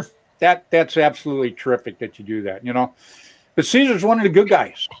 Caesar, that's absolutely terrific that you do that, you know. But Caesar's one of the good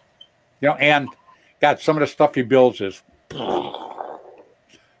guys, you know, and God, some of the stuff he builds is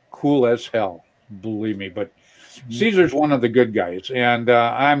cool as hell, believe me. But Caesar's one of the good guys, and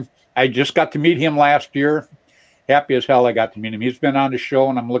I just got to meet him last year. happy as hell I got to meet him. He's been on the show,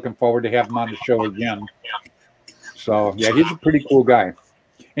 and I'm looking forward to having him on the show again. So, yeah, he's a pretty cool guy.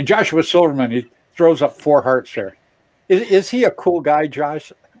 And Joshua Silverman, he throws up 4 hearts there. Is he a cool guy,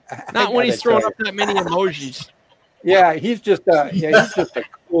 Josh? Not when he's throwing up that many emojis. Yeah, he's just a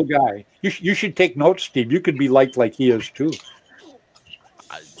cool guy. You should take notes, Steve. You could be liked like he is too.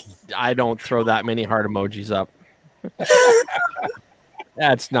 I don't throw that many heart emojis up.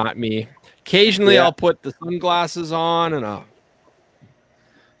 That's not me. Occasionally, I'll put the sunglasses on and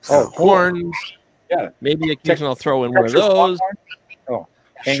horns. Yeah, maybe occasionally I'll throw in one of those. Oh,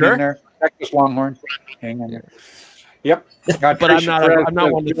 hang in there. Texas Longhorn. Hang in there. Yep. But I'm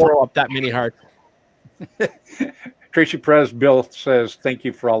not one to throw up that many hearts. Tracy Perez Bill says thank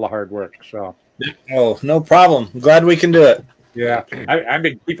you for all the hard work. So, oh, no problem. I'm glad we can do it. Yeah, I've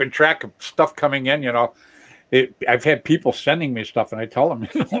been keeping track of stuff coming in. You know, I've had people sending me stuff, and I tell them,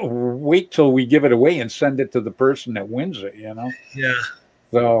 wait till we give it away and send it to the person that wins it. You know. Yeah.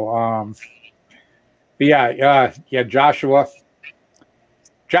 So, yeah, Joshua.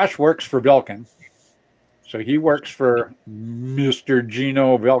 Josh works for Belkin. So he works for Mr.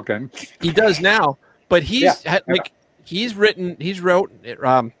 Gino Belkin. He does now, but he's he's been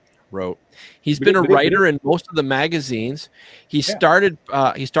a writer in most of the magazines. He started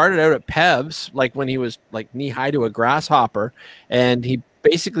out at Pevs, like when he was like knee high to a grasshopper, and he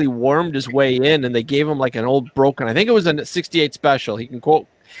basically wormed his way in, and they gave him like an old broken, I think it was a 68 special. He can quote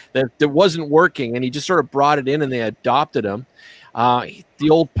that wasn't working, and he just sort of brought it in, and they adopted him. The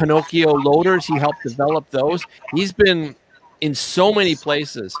old Pinocchio loaders, he helped develop those. He's been in so many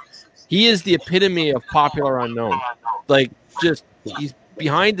places. He is the epitome of popular unknown. Like, just he's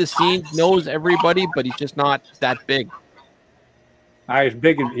behind the scenes, knows everybody, but he's just not that big. He's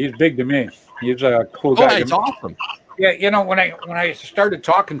big. He's big to me. He's a cool guy. Oh, it's awesome. Yeah, you know, when I started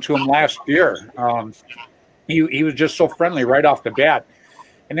talking to him last year, he was just so friendly right off the bat.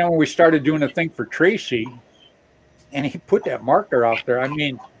 And then when we started doing a thing for Tracy, and he put that marker out there, I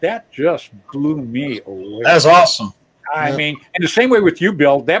mean, that just blew me away. That's awesome. I mean, and the same way with you,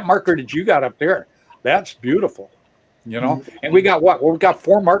 Bill, that marker that you got up there, that's beautiful. You know, and we got what? Well, we got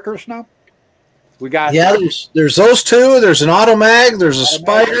 4 markers now. We got there's those 2. There's an Automag. There's a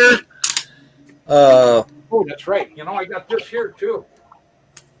Spider. Oh, that's right. You know, I got this here too.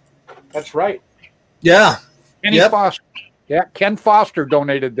 That's right. Yeah. Kenny Foster. Yeah, Ken Foster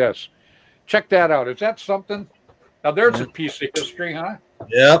donated this. Check that out. Is that something? Now there's a piece of history, huh?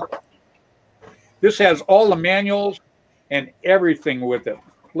 Yep. This has all the manuals and everything with it.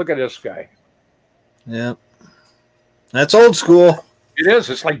 Look at this guy. Yep. That's old school. It is.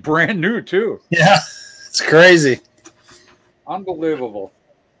 It's like brand new too. Yeah. It's crazy. Unbelievable.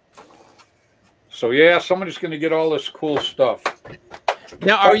 So yeah, somebody's going to get all this cool stuff.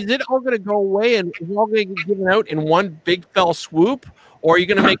 Now, is it all going to go away and is it all going to get given out in one big fell swoop, or are you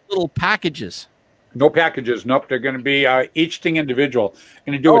going to make little packages? No packages. Nope. They're going to be each thing individual.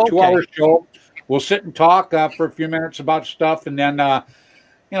 Going to do a 2-hour show. We'll sit and talk for a few minutes about stuff, and then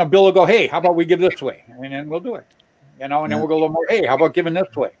you know, Bill will go, "Hey, how about we give this away?" And then we'll do it. You know, and then we'll go a little more. "Hey, how about giving this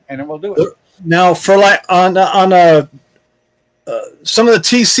away?" And then we'll do it. Now, for like on some of the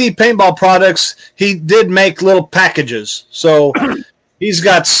TC paintball products, he did make little packages. So he's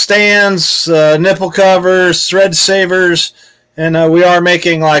got stands, nipple covers, thread savers. And we are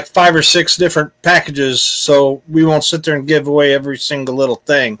making like 5 or 6 different packages, so we won't sit there and give away every single little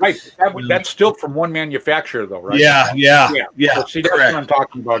thing. Right. That's still from one manufacturer, though, right? Yeah. So see, that's what I'm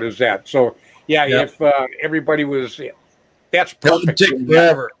talking about is that. So, if everybody was, that's perfect. Take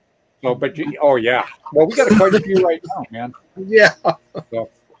forever. So, but well, we got quite a few right now, man. Yeah. So,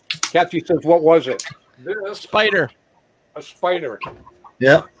 Kathy says, "What was it?" Spider. A spider.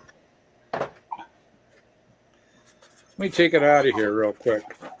 Yep. Let me take it out of here real quick.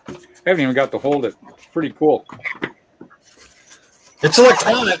 I haven't even got to hold it. It's pretty cool. It's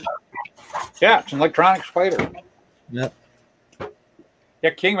electronic. Yeah, it's an electronic spider. Yep. Yeah,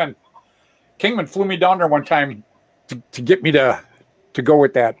 Kingman flew me down there one time to get me to go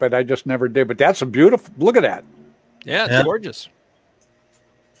with that, but I just never did. But that's a beautiful. Look at that. Yeah, it's gorgeous.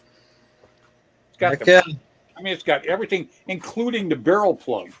 It's got it's got everything, including the barrel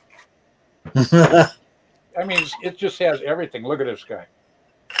plug. I mean, it just has everything. Look at this guy.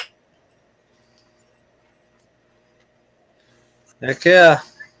 Heck yeah.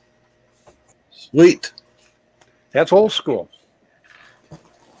 Sweet. That's old school.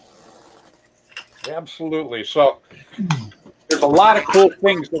 Absolutely. So there's a lot of cool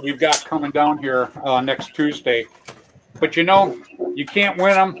things that we've got coming down here next Tuesday. But, you know, you can't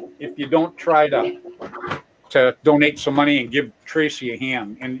win them if you don't try to to donate some money and give Tracy a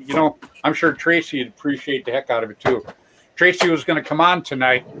hand. And, you know, I'm sure Tracy would appreciate the heck out of it, too. Tracy was going to come on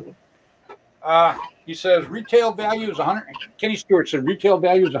tonight. He says retail value is Kenny Stewart said retail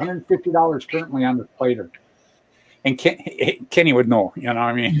value is $150 currently on the fighter. And Kenny would know, you know what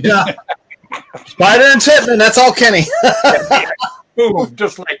I mean? Yeah. Spider and Titman, that's all Kenny. Boom,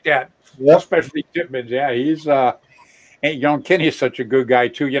 just like that. Yep. Especially Titman's. Yeah, he's and you know, Kenny's such a good guy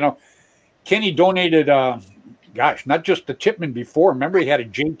too. You know, Kenny donated gosh, not just the Titman before. Remember, he had a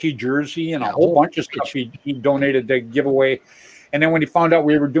JT jersey and a whole bunch of stuff he donated to give away. And then when he found out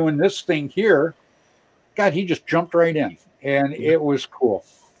we were doing this thing here, God, he just jumped right in, and it was cool.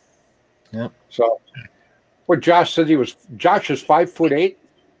 Yep. So, what Josh said Josh is 5'8".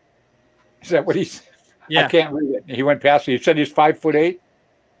 Is that what he's? Yeah. I can't read it. He went past it. He said he's 5'8".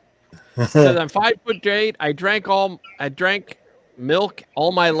 Says I'm 5'8". I drank milk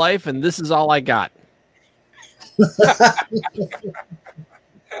all my life, and this is all I got.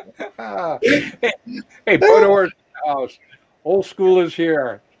 Hey, Bud Orr's house. Old school is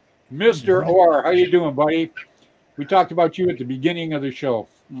here. Mr. Orr, how you doing, buddy? We talked about you at the beginning of the show.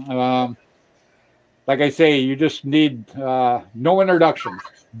 Like I say, you just need no introduction.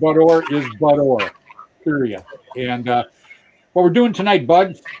 Bud Orr is Bud Orr, period. And what we're doing tonight,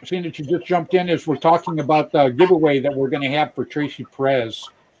 Bud, seeing that you just jumped in, is we're talking about the giveaway that we're going to have for Tracy Perez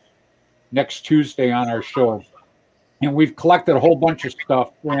next Tuesday on our show. And we've collected a whole bunch of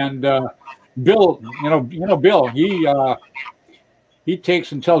stuff. And Bill, you know, Bill, he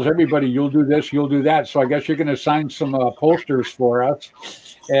takes and tells everybody, you'll do this, you'll do that. So I guess you're going to sign some posters for us,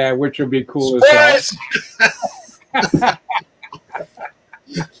 which will be cool as well.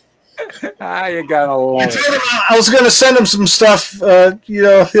 You gotta love it. I was going to send him some stuff. You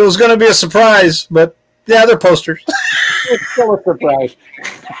know, it was going to be a surprise, but yeah, they're posters. It's still a surprise.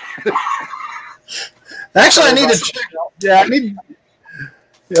 Actually, I need to check. Yeah, I need.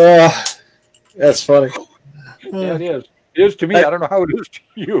 That's funny. Yeah, it is. It is to me. I don't know how it is to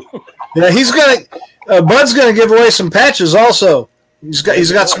you. Yeah, he's gonna. Bud's gonna give away some patches also. He's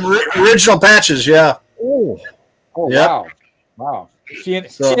got some original patches. Yeah. Oh, yep. Wow. See,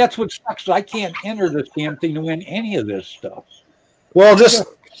 that's what sucks. I can't enter this damn thing to win any of this stuff. Well, just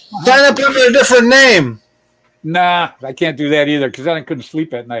sign up under a different name. Nah, I can't do that either because then I couldn't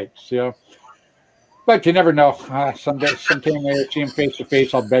sleep at night. So. But you never know. Sometime I see him face to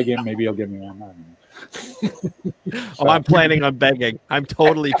face, I'll beg him. Maybe he'll give me one. I don't know. Oh, I'm planning on begging. I'm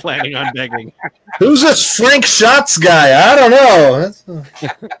totally planning on begging. Who's this Frank Schultz guy? I don't know.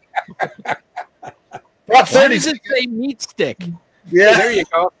 Why does it say meat stick? Yeah. There you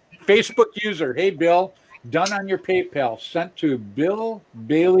go. Facebook user. Hey, Bill. Done on your PayPal. Sent to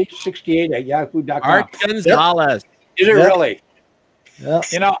BillBailey68@yahoo.com. Art Gonzalez. Is it really? Yeah.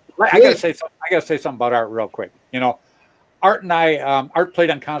 You know, I gotta say something about Art real quick. You know, Art and I, Art played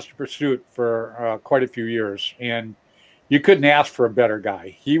on Constant Pursuit for quite a few years, and you couldn't ask for a better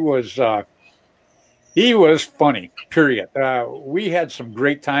guy. He was funny. Period. We had some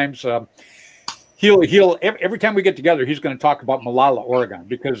great times. He'll every time we get together, he's going to talk about Malala, Oregon,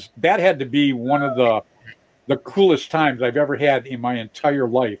 because that had to be one of the coolest times I've ever had in my entire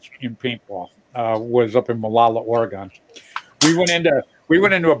life in paintball. Was up in Malala, Oregon. We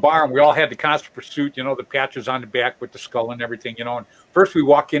went into a bar and we all had the Constant Pursuit, you know, the patches on the back with the skull and everything, you know. And first we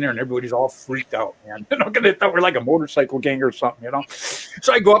walk in there and everybody's all freaked out, man. You know, they thought we're like a motorcycle gang or something, you know.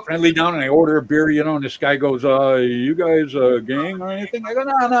 So I go up and I lay down and I order a beer, you know, and this guy goes, you guys a gang or anything? I go,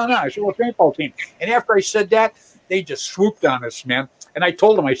 no. I said, well, paintball team. And after I said that, they just swooped on us, man. And I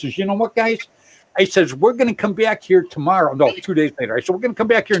told them, I says, you know what, guys? I says, we're going to come back here tomorrow. No, 2 days later. I said, we're going to come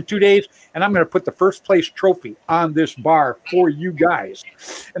back here in 2 days, and I'm going to put the first place trophy on this bar for you guys.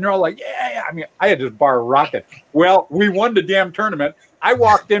 And they're all like, yeah. I mean, I had this bar rocking. Well, we won the damn tournament. I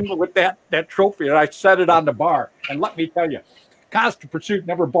walked in with that trophy, and I set it on the bar. And let me tell you, Constant Pursuit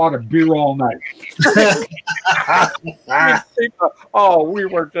never bought a beer all night. Oh, we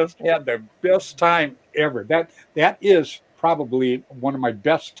were just had the best time ever. That is probably one of my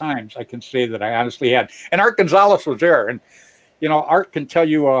best times I can say that I honestly had. And Art Gonzalez was there. And, you know, Art can tell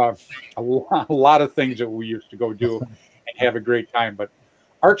you a lot of things that we used to go do and have a great time. But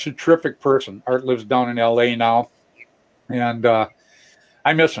Art's a terrific person. Art lives down in L.A. now. And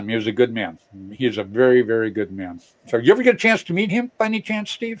I miss him. He was a good man. He's a very, very good man. So you ever get a chance to meet him by any chance,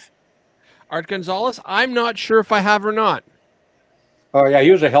 Steve? Art Gonzalez? I'm not sure if I have or not. Oh, yeah.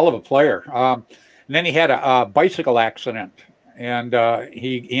 He was a hell of a player. And then he had a bicycle accident, and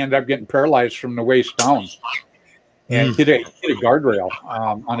he ended up getting paralyzed from the waist down, and hit a guardrail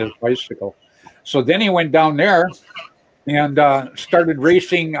on his bicycle. So then he went down there and started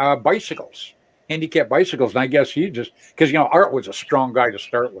racing bicycles. handicap bicycles. And I guess he just, because, Art was a strong guy to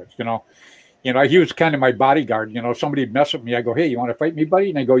start with, he was kind of my bodyguard. Somebody'd mess with me. I go, hey, you want to fight me, buddy?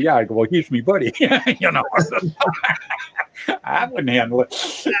 And they go, yeah. I go, well, he's me, buddy. I wouldn't handle it.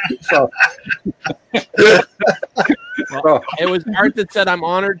 So, well, it was Art that said, I'm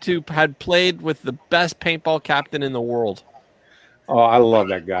honored to had played with the best paintball captain in the world. Oh, I love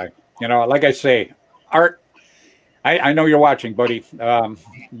that guy. Like I say, Art, I know you're watching, buddy.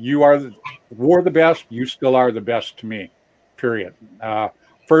 You were the best. You still are the best to me, period.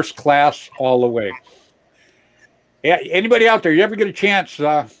 First class all the way. Yeah, anybody out there, you ever get a chance,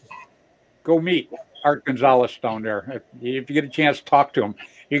 go meet Art Gonzalez down there. If you get a chance to talk to him,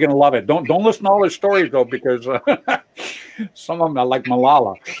 you're going to love it. Don't listen to all his stories, though, because some of them are like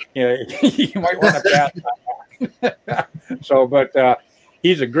Malala. You might want to pass. So, but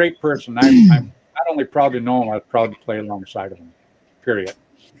he's a great person. I'm not only proud to know him, I'm proud to play alongside of him, period.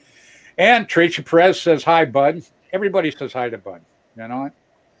 And Tracy Perez says, hi, bud. Everybody says hi to Bud. You know what?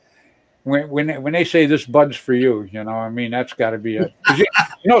 When they say this Bud's for you, that's got to be it.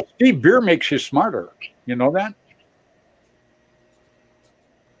 Steve, beer makes you smarter. You know that?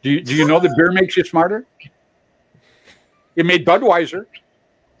 Do you know that beer makes you smarter? It made Bud wiser.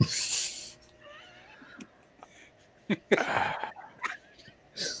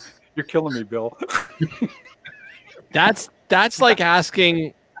 You're killing me, Bill. That's like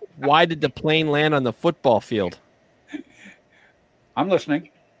asking, why did the plane land on the football field? I'm listening.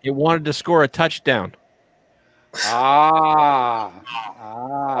 It wanted to score a touchdown. That's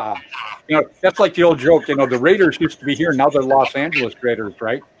like the old joke. The Raiders used to be here. Now they're Los Angeles Raiders,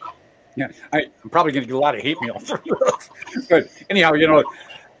 right? Yeah, I'm probably going to get a lot of hate mail for this. But anyhow,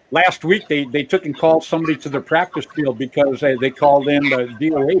 last week they took and called somebody to the practice field because they called in the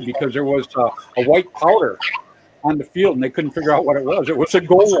DOA because there was a white powder on the field and they couldn't figure out what it was. It was a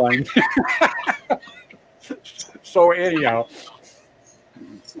goal line. So anyhow.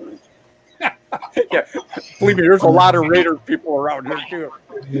 Yeah, believe me, there's a lot of Raiders people around here too.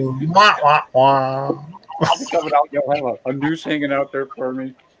 I'll be coming out. You'll have a noose hanging out there for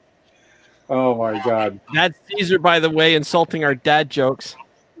me. Oh my God! That's Caesar, by the way, insulting our dad jokes.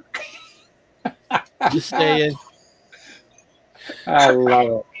 Just stay in. I love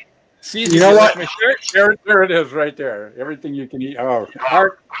it. Caesar, you know what? My shirt? There it is, right there. Everything you can eat. Oh,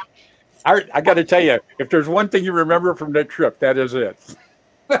 Art, I got to tell you, if there's one thing you remember from that trip, that is it.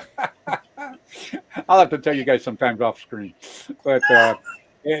 I'll have to tell you guys sometimes off screen, but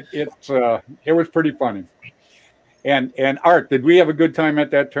it was pretty funny. And Art, did we have a good time at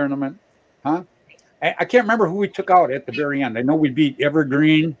that tournament? Huh? I can't remember who we took out at the very end. I know we beat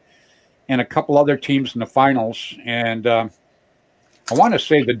Evergreen and a couple other teams in the finals, and I want to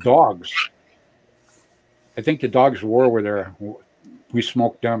say the Dogs. I think the Dogs were there. We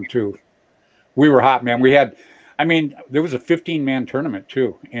smoked them too. We were hot, man. There was a 15-man tournament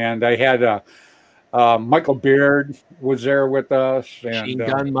too, and I had Michael Beard was there with us. And, Machine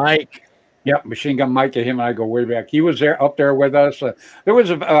Gun Mike. Yep, Machine Gun Mike and him and I go way back. He was up there with us. There was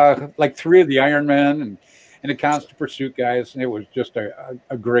like 3 of the Ironmen and the Constant Pursuit guys, and it was just a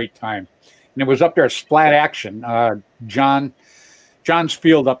great time. And it was up there, Splat Action. John's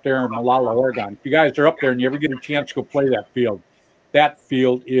field up there in Malala, Oregon. If you guys are up there and you ever get a chance to go play that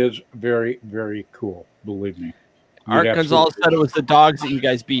field is very, very cool, believe me. Art Gonzalez said it was the Dogs that you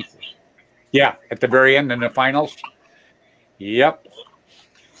guys beat. Yeah, at the very end in the finals. Yep.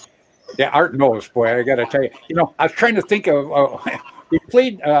 Yeah, Art knows, boy. I got to tell you. I was trying to think of. We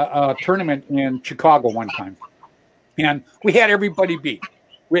played a tournament in Chicago one time, and we had everybody beat.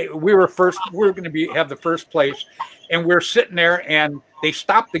 We were first. We were going to have the first place, and we're sitting there, and they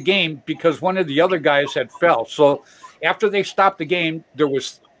stopped the game because one of the other guys had fell. So after they stopped the game, there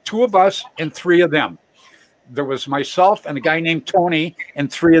was 2 of us and 3 of them. There was myself and a guy named Tony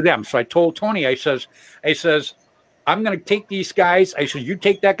and 3 of them. So I told Tony, I says, I'm going to take these guys. I said, you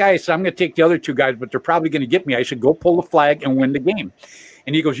take that guy. I said, I'm going to take the other 2 guys, but they're probably going to get me. I said, go pull the flag and win the game.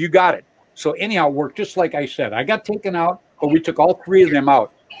 And he goes, you got it. So anyhow, it worked just like I said. I got taken out, but we took all 3 of them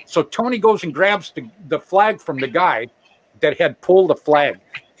out. So Tony goes and grabs the flag from the guy that had pulled the flag.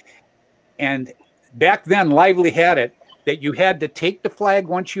 And back then, Lively had it that you had to take the flag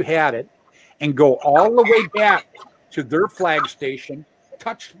once you had it and go all the way back to their flag station,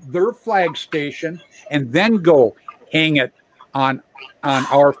 touch their flag station, and then go hang it on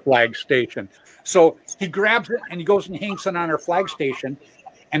our flag station. So he grabs it and he goes and hangs it on our flag station,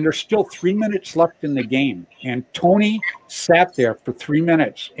 and there's still 3 minutes left in the game. And Tony sat there for 3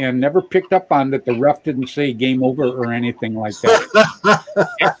 minutes and never picked up on that the ref didn't say game over or anything like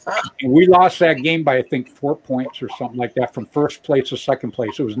that. And we lost that game by, I think, 4 points or something like that from first place to second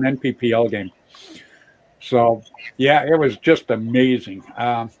place. It was an NPPL game. So, yeah, it was just amazing.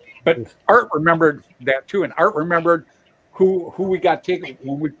 But Art remembered that too, and Art remembered who we got taken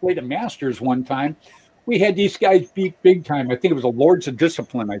when we played at Masters one time. We had these guys beat big time. I think it was the Lords of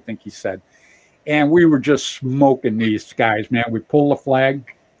Discipline, I think he said. And we were just smoking these guys, man. We pulled the flag,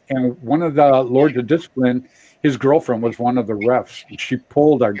 and one of the Lords of Discipline, his girlfriend was one of the refs, and she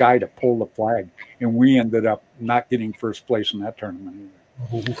pulled our guy to pull the flag, and we ended up not getting first place in that tournament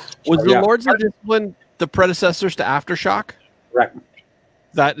either. Was the Lords of Discipline the predecessors to Aftershock? Correct.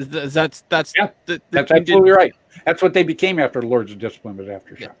 That's absolutely right. That's what they became after the Lords of Discipline, was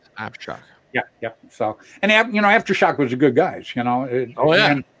Aftershock. Yeah, Aftershock. Yeah. So, and Aftershock was a good guys, Oh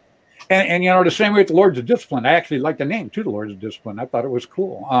yeah. And the same way with the Lords of Discipline, I actually liked the name too, the Lords of Discipline. I thought it was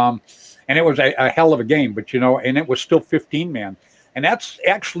cool. And it was a hell of a game, but and it was still 15 man. And that's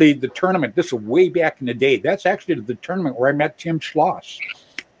actually the tournament. This is way back in the day. That's actually the tournament where I met Tim Schloss.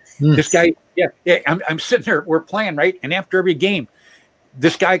 This guy, I'm sitting there, we're playing, right? And after every game,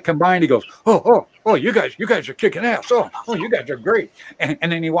 this guy combined, he goes, oh, you guys are kicking ass. Oh, you guys are great. And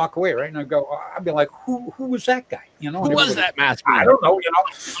then he walk away, right? And I go, I'd be like, who was that guy? Who was that mask? I don't know,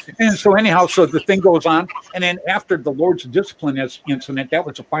 And so anyhow, so the thing goes on. And then after the Lords of Discipline incident, that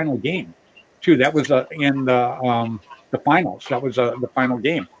was the final game too. That was in the finals. That was the final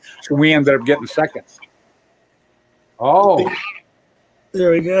game. So we ended up getting second. Oh.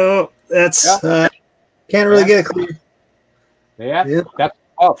 There we go. That's can't really get it clear. Yeah, that's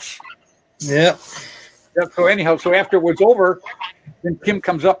us. Yeah. So anyhow, so after it was over, then Kim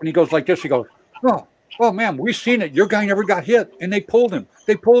comes up and he goes like this. He goes, oh, man, we've seen it. Your guy never got hit, and they pulled him.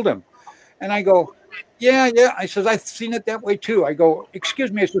 And I go, yeah. I says, I've seen it that way too. I go,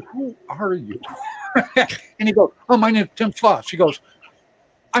 excuse me. I said, who are you? And he goes, oh, my name's Tim Schloss. He goes,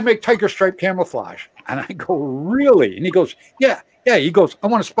 I make tiger stripe camouflage. And I go, really? And he goes, yeah. He goes, I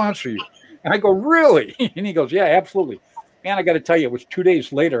want to sponsor you. And I go, really? And he goes, yeah, absolutely. Man, I got to tell you, it was 2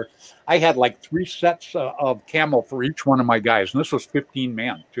 days later. I had like 3 sets of camo for each one of my guys. And this was 15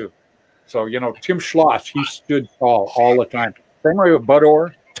 man too. So, Tim Schloss, he stood tall all the time. Same way with Bud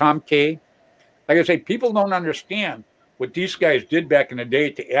Orr, Tom Kay. Like I say, people don't understand what these guys did back in the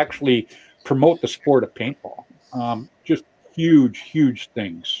day to actually promote the sport of paintball. Just huge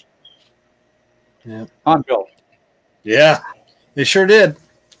things. Yeah. On Bill. Yeah, they sure did.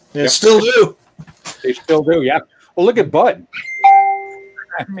 They still do. They still do, yeah. Well, look at Bud.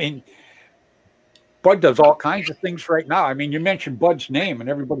 I mean, Bud does all kinds of things right now. I mean, you mentioned Bud's name, and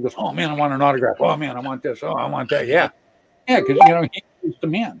everybody goes, oh, man, I want an autograph. Oh, man, I want this. Oh, I want that. Yeah, because, he's the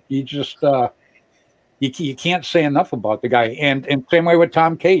man. He just you can't say enough about the guy. And same way with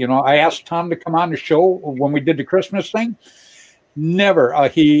Tom Kay. I asked Tom to come on the show when we did the Christmas thing. Never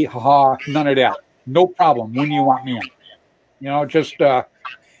none of that. No problem. When you want me in.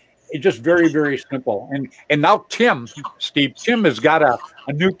 It's just very, very simple. And now Tim has got a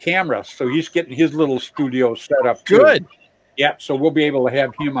new camera, so he's getting his little studio set up too. Good. Yeah, so we'll be able to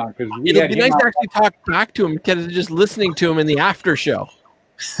have him on because it'll be nice to actually talk back to him instead of just listening to him in the after show.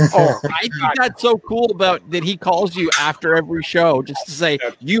 Oh, I think that's so cool about that he calls you after every show just to say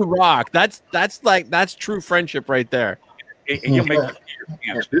you rock. That's true friendship right there. He'll make you your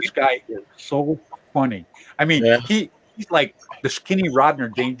pants. This guy is so funny. I mean, he's like the skinny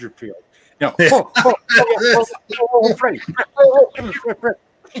Rodner Dangerfield. Freddy.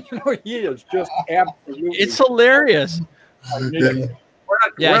 He is just absolutely. It's hilarious.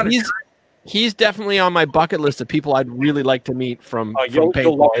 He's definitely on my bucket list of people I'd really like to meet from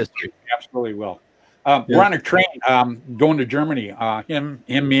paintball history. Absolutely will. We're on a train going to Germany. Him,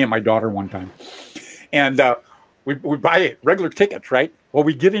 me, and my daughter one time, and we buy regular tickets, right? Well,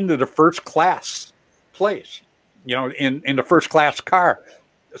 we get into the first class place, in the first class car.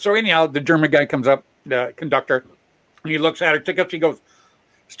 So anyhow, the German guy comes up, the conductor, and he looks at our tickets. He goes,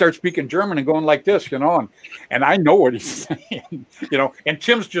 starts speaking German and going like this, and I know what he's saying, and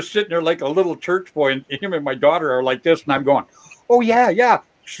Tim's just sitting there like a little church boy, and him and my daughter are like this, and I'm going, oh yeah,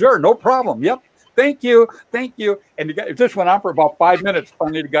 sure, no problem, yep, thank you, and the guy, this went on for about 5 minutes.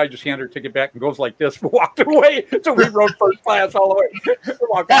 Finally, the guy just handed her ticket back and goes like this, and walked away. So we rode first class all the way.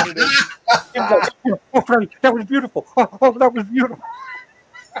 Walked out of there. Like, oh, Freddy, that was beautiful. Oh, that was beautiful.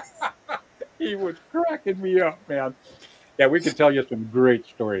 He was cracking me up, man. Yeah, we could tell you some great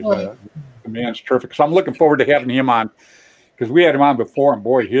stories. The man's terrific. So I'm looking forward to having him on because we had him on before, and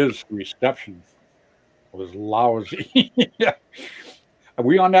boy, his reception was lousy. Yeah. Are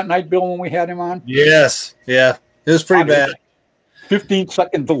we on that night, Bill, when we had him on? Yes. Yeah. It was pretty bad.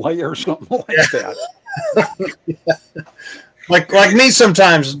 15-second delay or something like that. Like me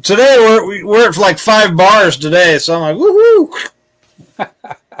sometimes. Today we're at like 5 bars today, so I'm like, woohoo.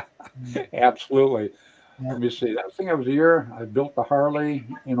 Absolutely. Let me see. I think it was a year I built the Harley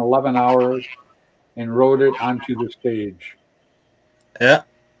in 11 hours and rode it onto the stage. Yeah.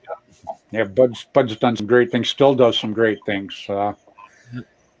 Yeah, Bud's done some great things, still does some great things.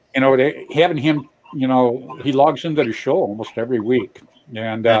 Having him, he logs into the show almost every week.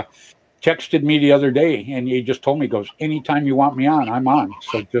 And texted me the other day, and he just told me, goes, anytime you want me on, I'm on.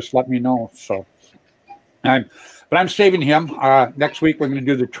 So just let me know. So, but I'm saving him. Next week, we're going to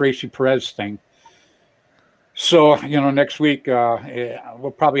do the Tracy Perez thing. So, next week,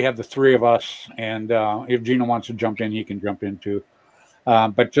 we'll probably have the three of us. And if Gino wants to jump in, he can jump in too.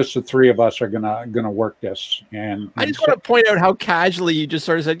 But just the three of us are gonna work this. And I just want to point out how casually you just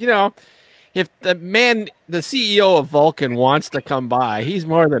sort of said, if the CEO of Vulcan wants to come by, he's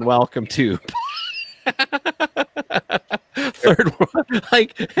more than welcome to. Third one,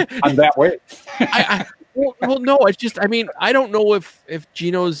 like I'm that way. well, no, it's just, I don't know if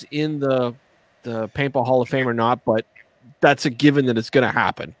Gino's in the Paintball Hall of Fame or not, but that's a given that it's going to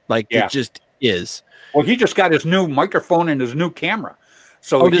happen. Like it just is. Well, he just got his new microphone and his new camera.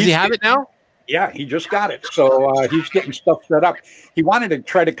 So does he have it now? Yeah, he just got it. So he's getting stuff set up. He wanted to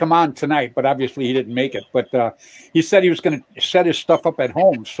try to come on tonight, but obviously he didn't make it. But he said he was going to set his stuff up at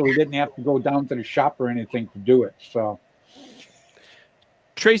home so he didn't have to go down to the shop or anything to do it. So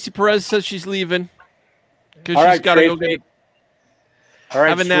Tracy Perez says she's leaving because she's got to go get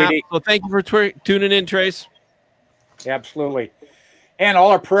have a nap. So thank you for tuning in, Trace. Absolutely. And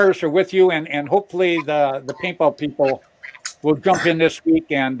all our prayers are with you, and hopefully the paintball people will jump in this week,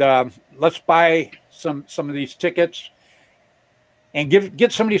 and let's buy some of these tickets and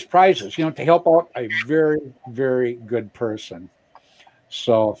get some of these prizes, to help out a very, very good person.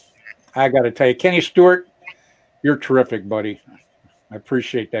 So I got to tell you, Kenny Stewart, you're terrific, buddy. I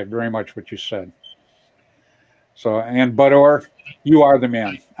appreciate that very much, what you said. So, and Bud Orr, you are the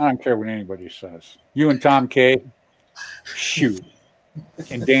man. I don't care what anybody says. You and Tom K, shoot.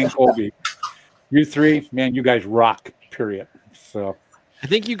 And Dan Colby, you three, man, you guys rock, period. So I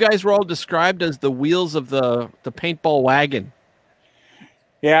think you guys were all described as the wheels of the paintball wagon.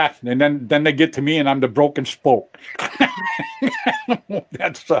 Yeah, and then they get to me and I'm the broken spoke.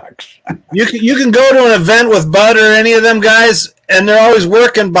 That sucks. You can go to an event with Bud or any of them guys, and they're always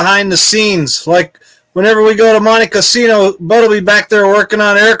working behind the scenes. Like whenever we go to Monte Casino, Bud will be back there working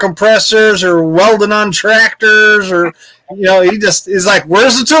on air compressors or welding on tractors, or he just is like,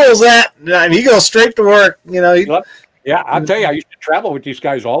 "Where's the tools at?" And he goes straight to work. Yeah, I'll tell you, I used to travel with these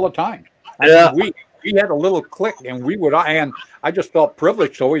guys all the time. We had a little clique, and and I just felt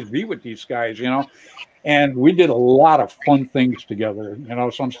privileged to always be with these guys, and we did a lot of fun things together.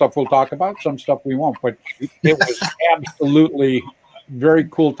 Some stuff we'll talk about, some stuff we won't, but it was absolutely very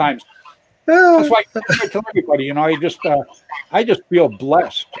cool times. That's why I tell everybody, I just feel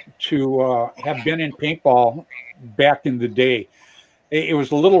blessed to have been in paintball back in the day. It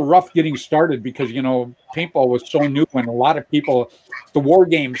was a little rough getting started because, paintball was so new, and a lot of people, the war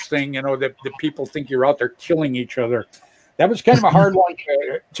games thing, that people think you're out there killing each other. That was kind of a hard one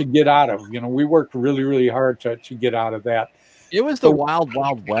to get out of. We worked really, really hard to get out of that. It was the wild,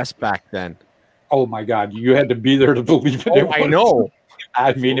 wild west back then. Oh my God. You had to be there to believe it. I know.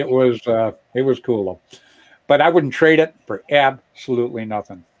 I mean, it was cool though. But I wouldn't trade it for absolutely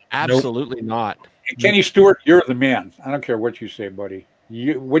nothing. Absolutely not. And Kenny Stewart, you're the man. I don't care what you say, buddy.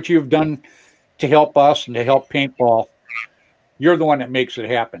 What you've done to help us and to help paintball, you're the one that makes it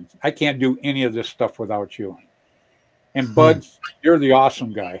happen. I can't do any of this stuff without you. And Bud, you're the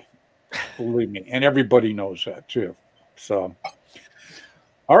awesome guy. Believe me. And everybody knows that too. So,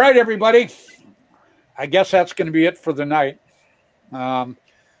 all right, everybody. I guess that's going to be it for the night.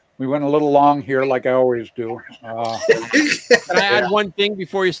 We went a little long here, like I always do. Can I add one thing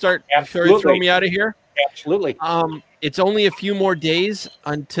before you start? Before you throw me out of here? Absolutely. It's only a few more days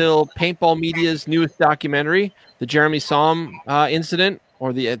until Paintball Media's newest documentary, the Jeremy Somm incident,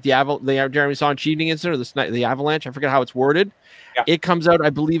 or the Jeremy Somm cheating incident, or the Avalanche. I forget how it's worded. Yeah. It comes out,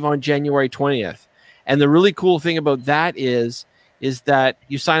 I believe, on January 20th. And the really cool thing about that is that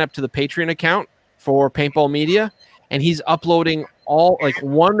you sign up to the Patreon account for Paintball Media, and he's uploading all, like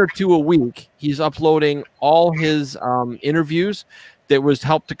 1 or 2 a week. He's uploading all his interviews that was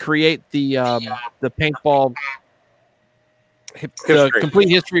helped to create the paintball, the complete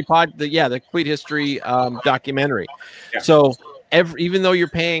history the complete history documentary. Yeah. So even though you're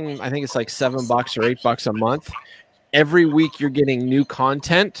paying, I think it's like $7 or $8 a month, every week you're getting new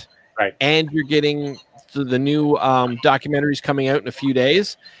content, right? And you're getting the new documentaries coming out in a few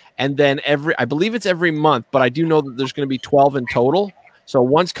days. And then I believe it's every month, but I do know that there's going to be 12 in total. So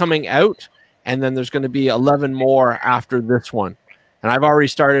one's coming out, and then there's going to be 11 more after this one. And I've already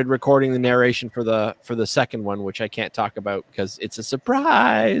started recording the narration for the second one, which I can't talk about because it's a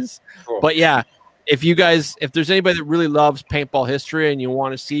surprise. Cool. But yeah, if there's anybody that really loves paintball history and you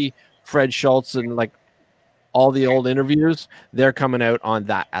want to see Fred Schultz and like all the old interviews, they're coming out on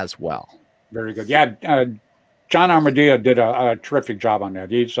that as well. Very good. Yeah, John Armadillo did a terrific job on that.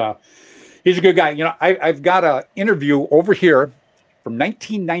 He's a good guy. You know, I've got an interview over here from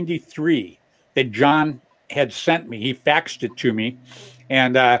 1993 that John had sent me. He faxed it to me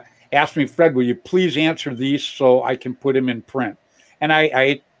and asked me, Fred, will you please answer these so I can put them in print? And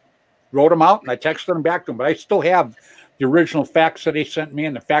I wrote them out and I texted them back to him, but I still have the original fax that he sent me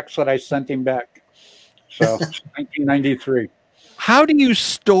and the fax that I sent him back. So 1993. How do you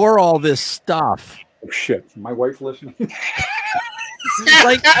store all this stuff? Oh, shit. My wife listening?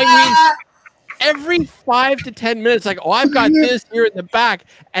 Like, I mean, every 5 to 10 minutes, like, oh, I've got this here in the back.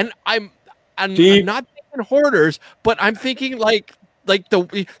 And I'm not thinking hoarders, but I'm thinking like do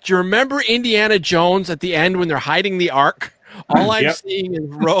you remember Indiana Jones at the end when they're hiding the Ark? All I'm seeing is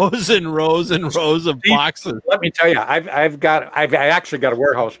rows and rows and rows of boxes. Let me tell you, I've actually got a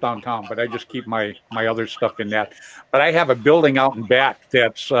warehouse downtown, but I just keep my other stuff in that. But I have a building out in back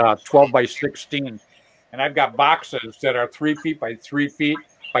that's 12 by 16, and I've got boxes that are 3 feet by 3 feet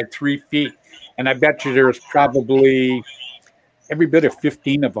by 3 feet, and I bet you there's probably every bit of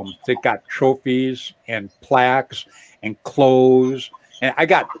 15 of them that got trophies and plaques and clothes, and I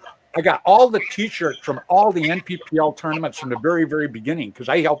got all the T-shirts from all the NPPL tournaments from the very, very beginning because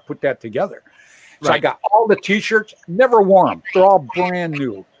I helped put that together. So right. I got all the T-shirts, never wore them. They're all brand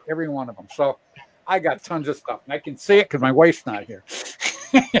new, every one of them. So I got tons of stuff, and I can say it because my wife's not here.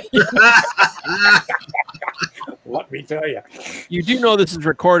 Let me tell you. You do know this is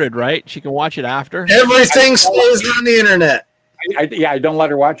recorded, right? She can watch it after. Everything stays on the internet. I don't let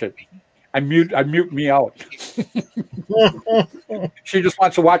her watch it. I mute me out. She just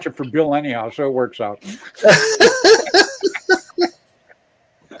wants to watch it for Bill anyhow, so it works out.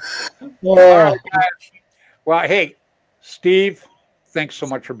 All right, guys. Well, hey, Steve, thanks so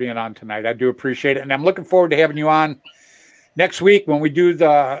much for being on tonight. I do appreciate it, and I'm looking forward to having you on next week when we do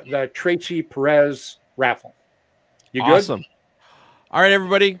the Tracy Perez raffle. You good? Awesome. All right,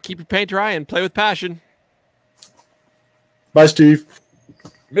 everybody, keep your paint dry and play with passion. Bye, Steve.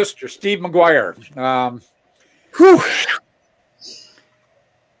 Mr. Steve McGuire.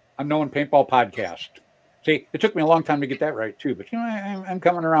 Unknown Paintball Podcast. See, it took me a long time to get that right, too, but, you know, I'm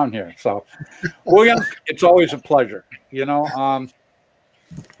coming around here. So, William, it's always a pleasure. You know,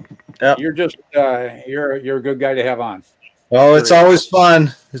 yep. You're just, you're a good guy to have on. Oh, it's always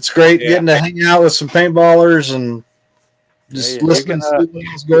fun. It's great getting to hang out with some paintballers and just listening to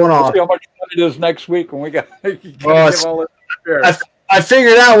what's going on. We'll see how much fun it is next week when we got I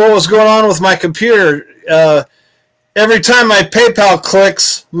figured out what was going on with my computer. Every time my PayPal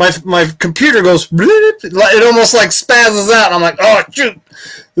clicks, my computer goes, it almost like spazzes out. And I'm like, oh, shoot.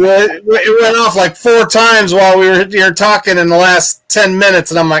 It went off like 4 times while we were here talking in the last 10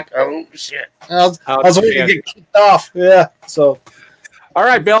 minutes. And I'm like, oh, shit. I was waiting to get kicked off. Yeah. So. All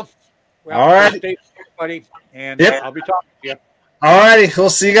right, Bill. Well, all right. Stay safe, buddy. And I'll be talking to you. All righty. We'll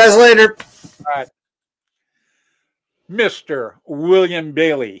see you guys later. All right. Mr. William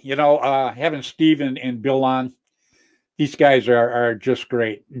Bailey. You know, having Steve and Bill on, these guys are just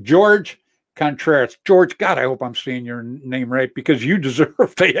great. George Contreras. George, God, I hope I'm saying your name right because you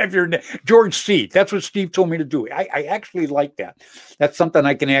deserve to have your name. George C. That's what Steve told me to do. I actually like that. That's something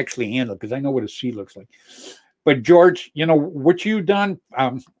I can actually handle because I know what a C looks like. But George, you know, what you've done,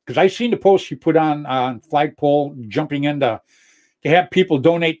 because I seen the post you put on Flagpole jumping in to have people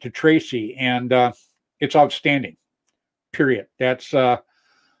donate to Tracy, and it's outstanding. Period. That's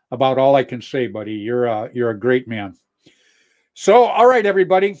about all I can say, buddy. You're a great man. So, all right,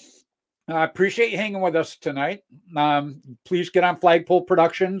 everybody. I appreciate you hanging with us tonight. Please get on Flagpole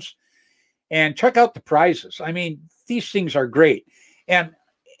Productions and check out the prizes. I mean, these things are great. And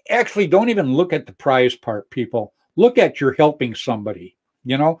actually, don't even look at the prize part, people. Look at you're helping somebody.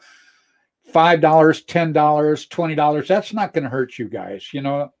 You know, $5, $10, $20. That's not going to hurt you guys. You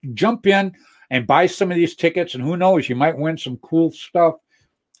know, jump in and buy some of these tickets, and who knows, you might win some cool stuff.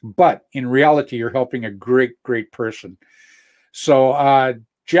 But in reality, you're helping a great, great person. So,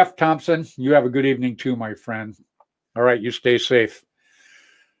 Jeff Thompson, you have a good evening too, my friend. All right, you stay safe.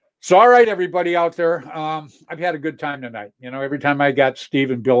 So, all right, everybody out there, I've had a good time tonight. You know, every time I got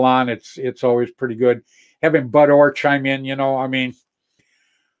Steve and Bill on, it's always pretty good. Having Bud Orr chime in, you know, I mean,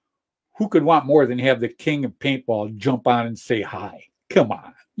 who could want more than have the king of paintball jump on and say hi? Come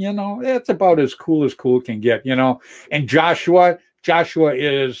on. You know, that's about as cool can get, you know. And Joshua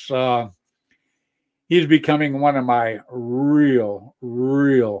is, he's becoming one of my real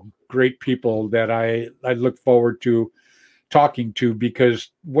great people that I look forward to talking to, because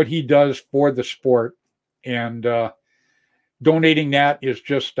what he does for the sport and donating that is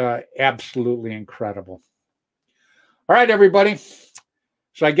just absolutely incredible. All right, everybody.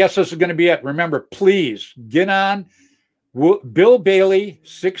 So I guess this is going to be it. Remember, please get on Bill Bailey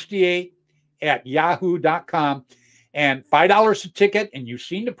 68 at yahoo.com, and $5 a ticket. And you've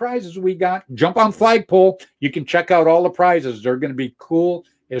seen the prizes we got. Jump on Flagpole. You can check out all the prizes. They're going to be cool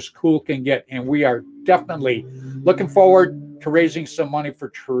as cool can get. And we are definitely looking forward to raising some money for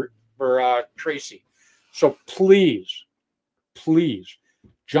Tracy. So please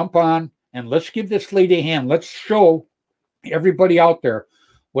jump on and let's give this lady a hand. Let's show everybody out there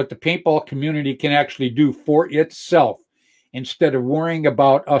what the paintball community can actually do for itself. Instead of worrying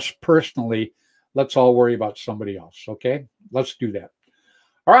about us personally, let's all worry about somebody else. Okay, let's do that.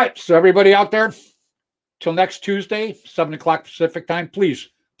 All right, so everybody out there, till next Tuesday, 7 o'clock Pacific time, please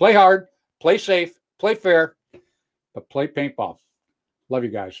play hard, play safe, play fair, but play paintball. Love you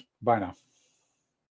guys. Bye now.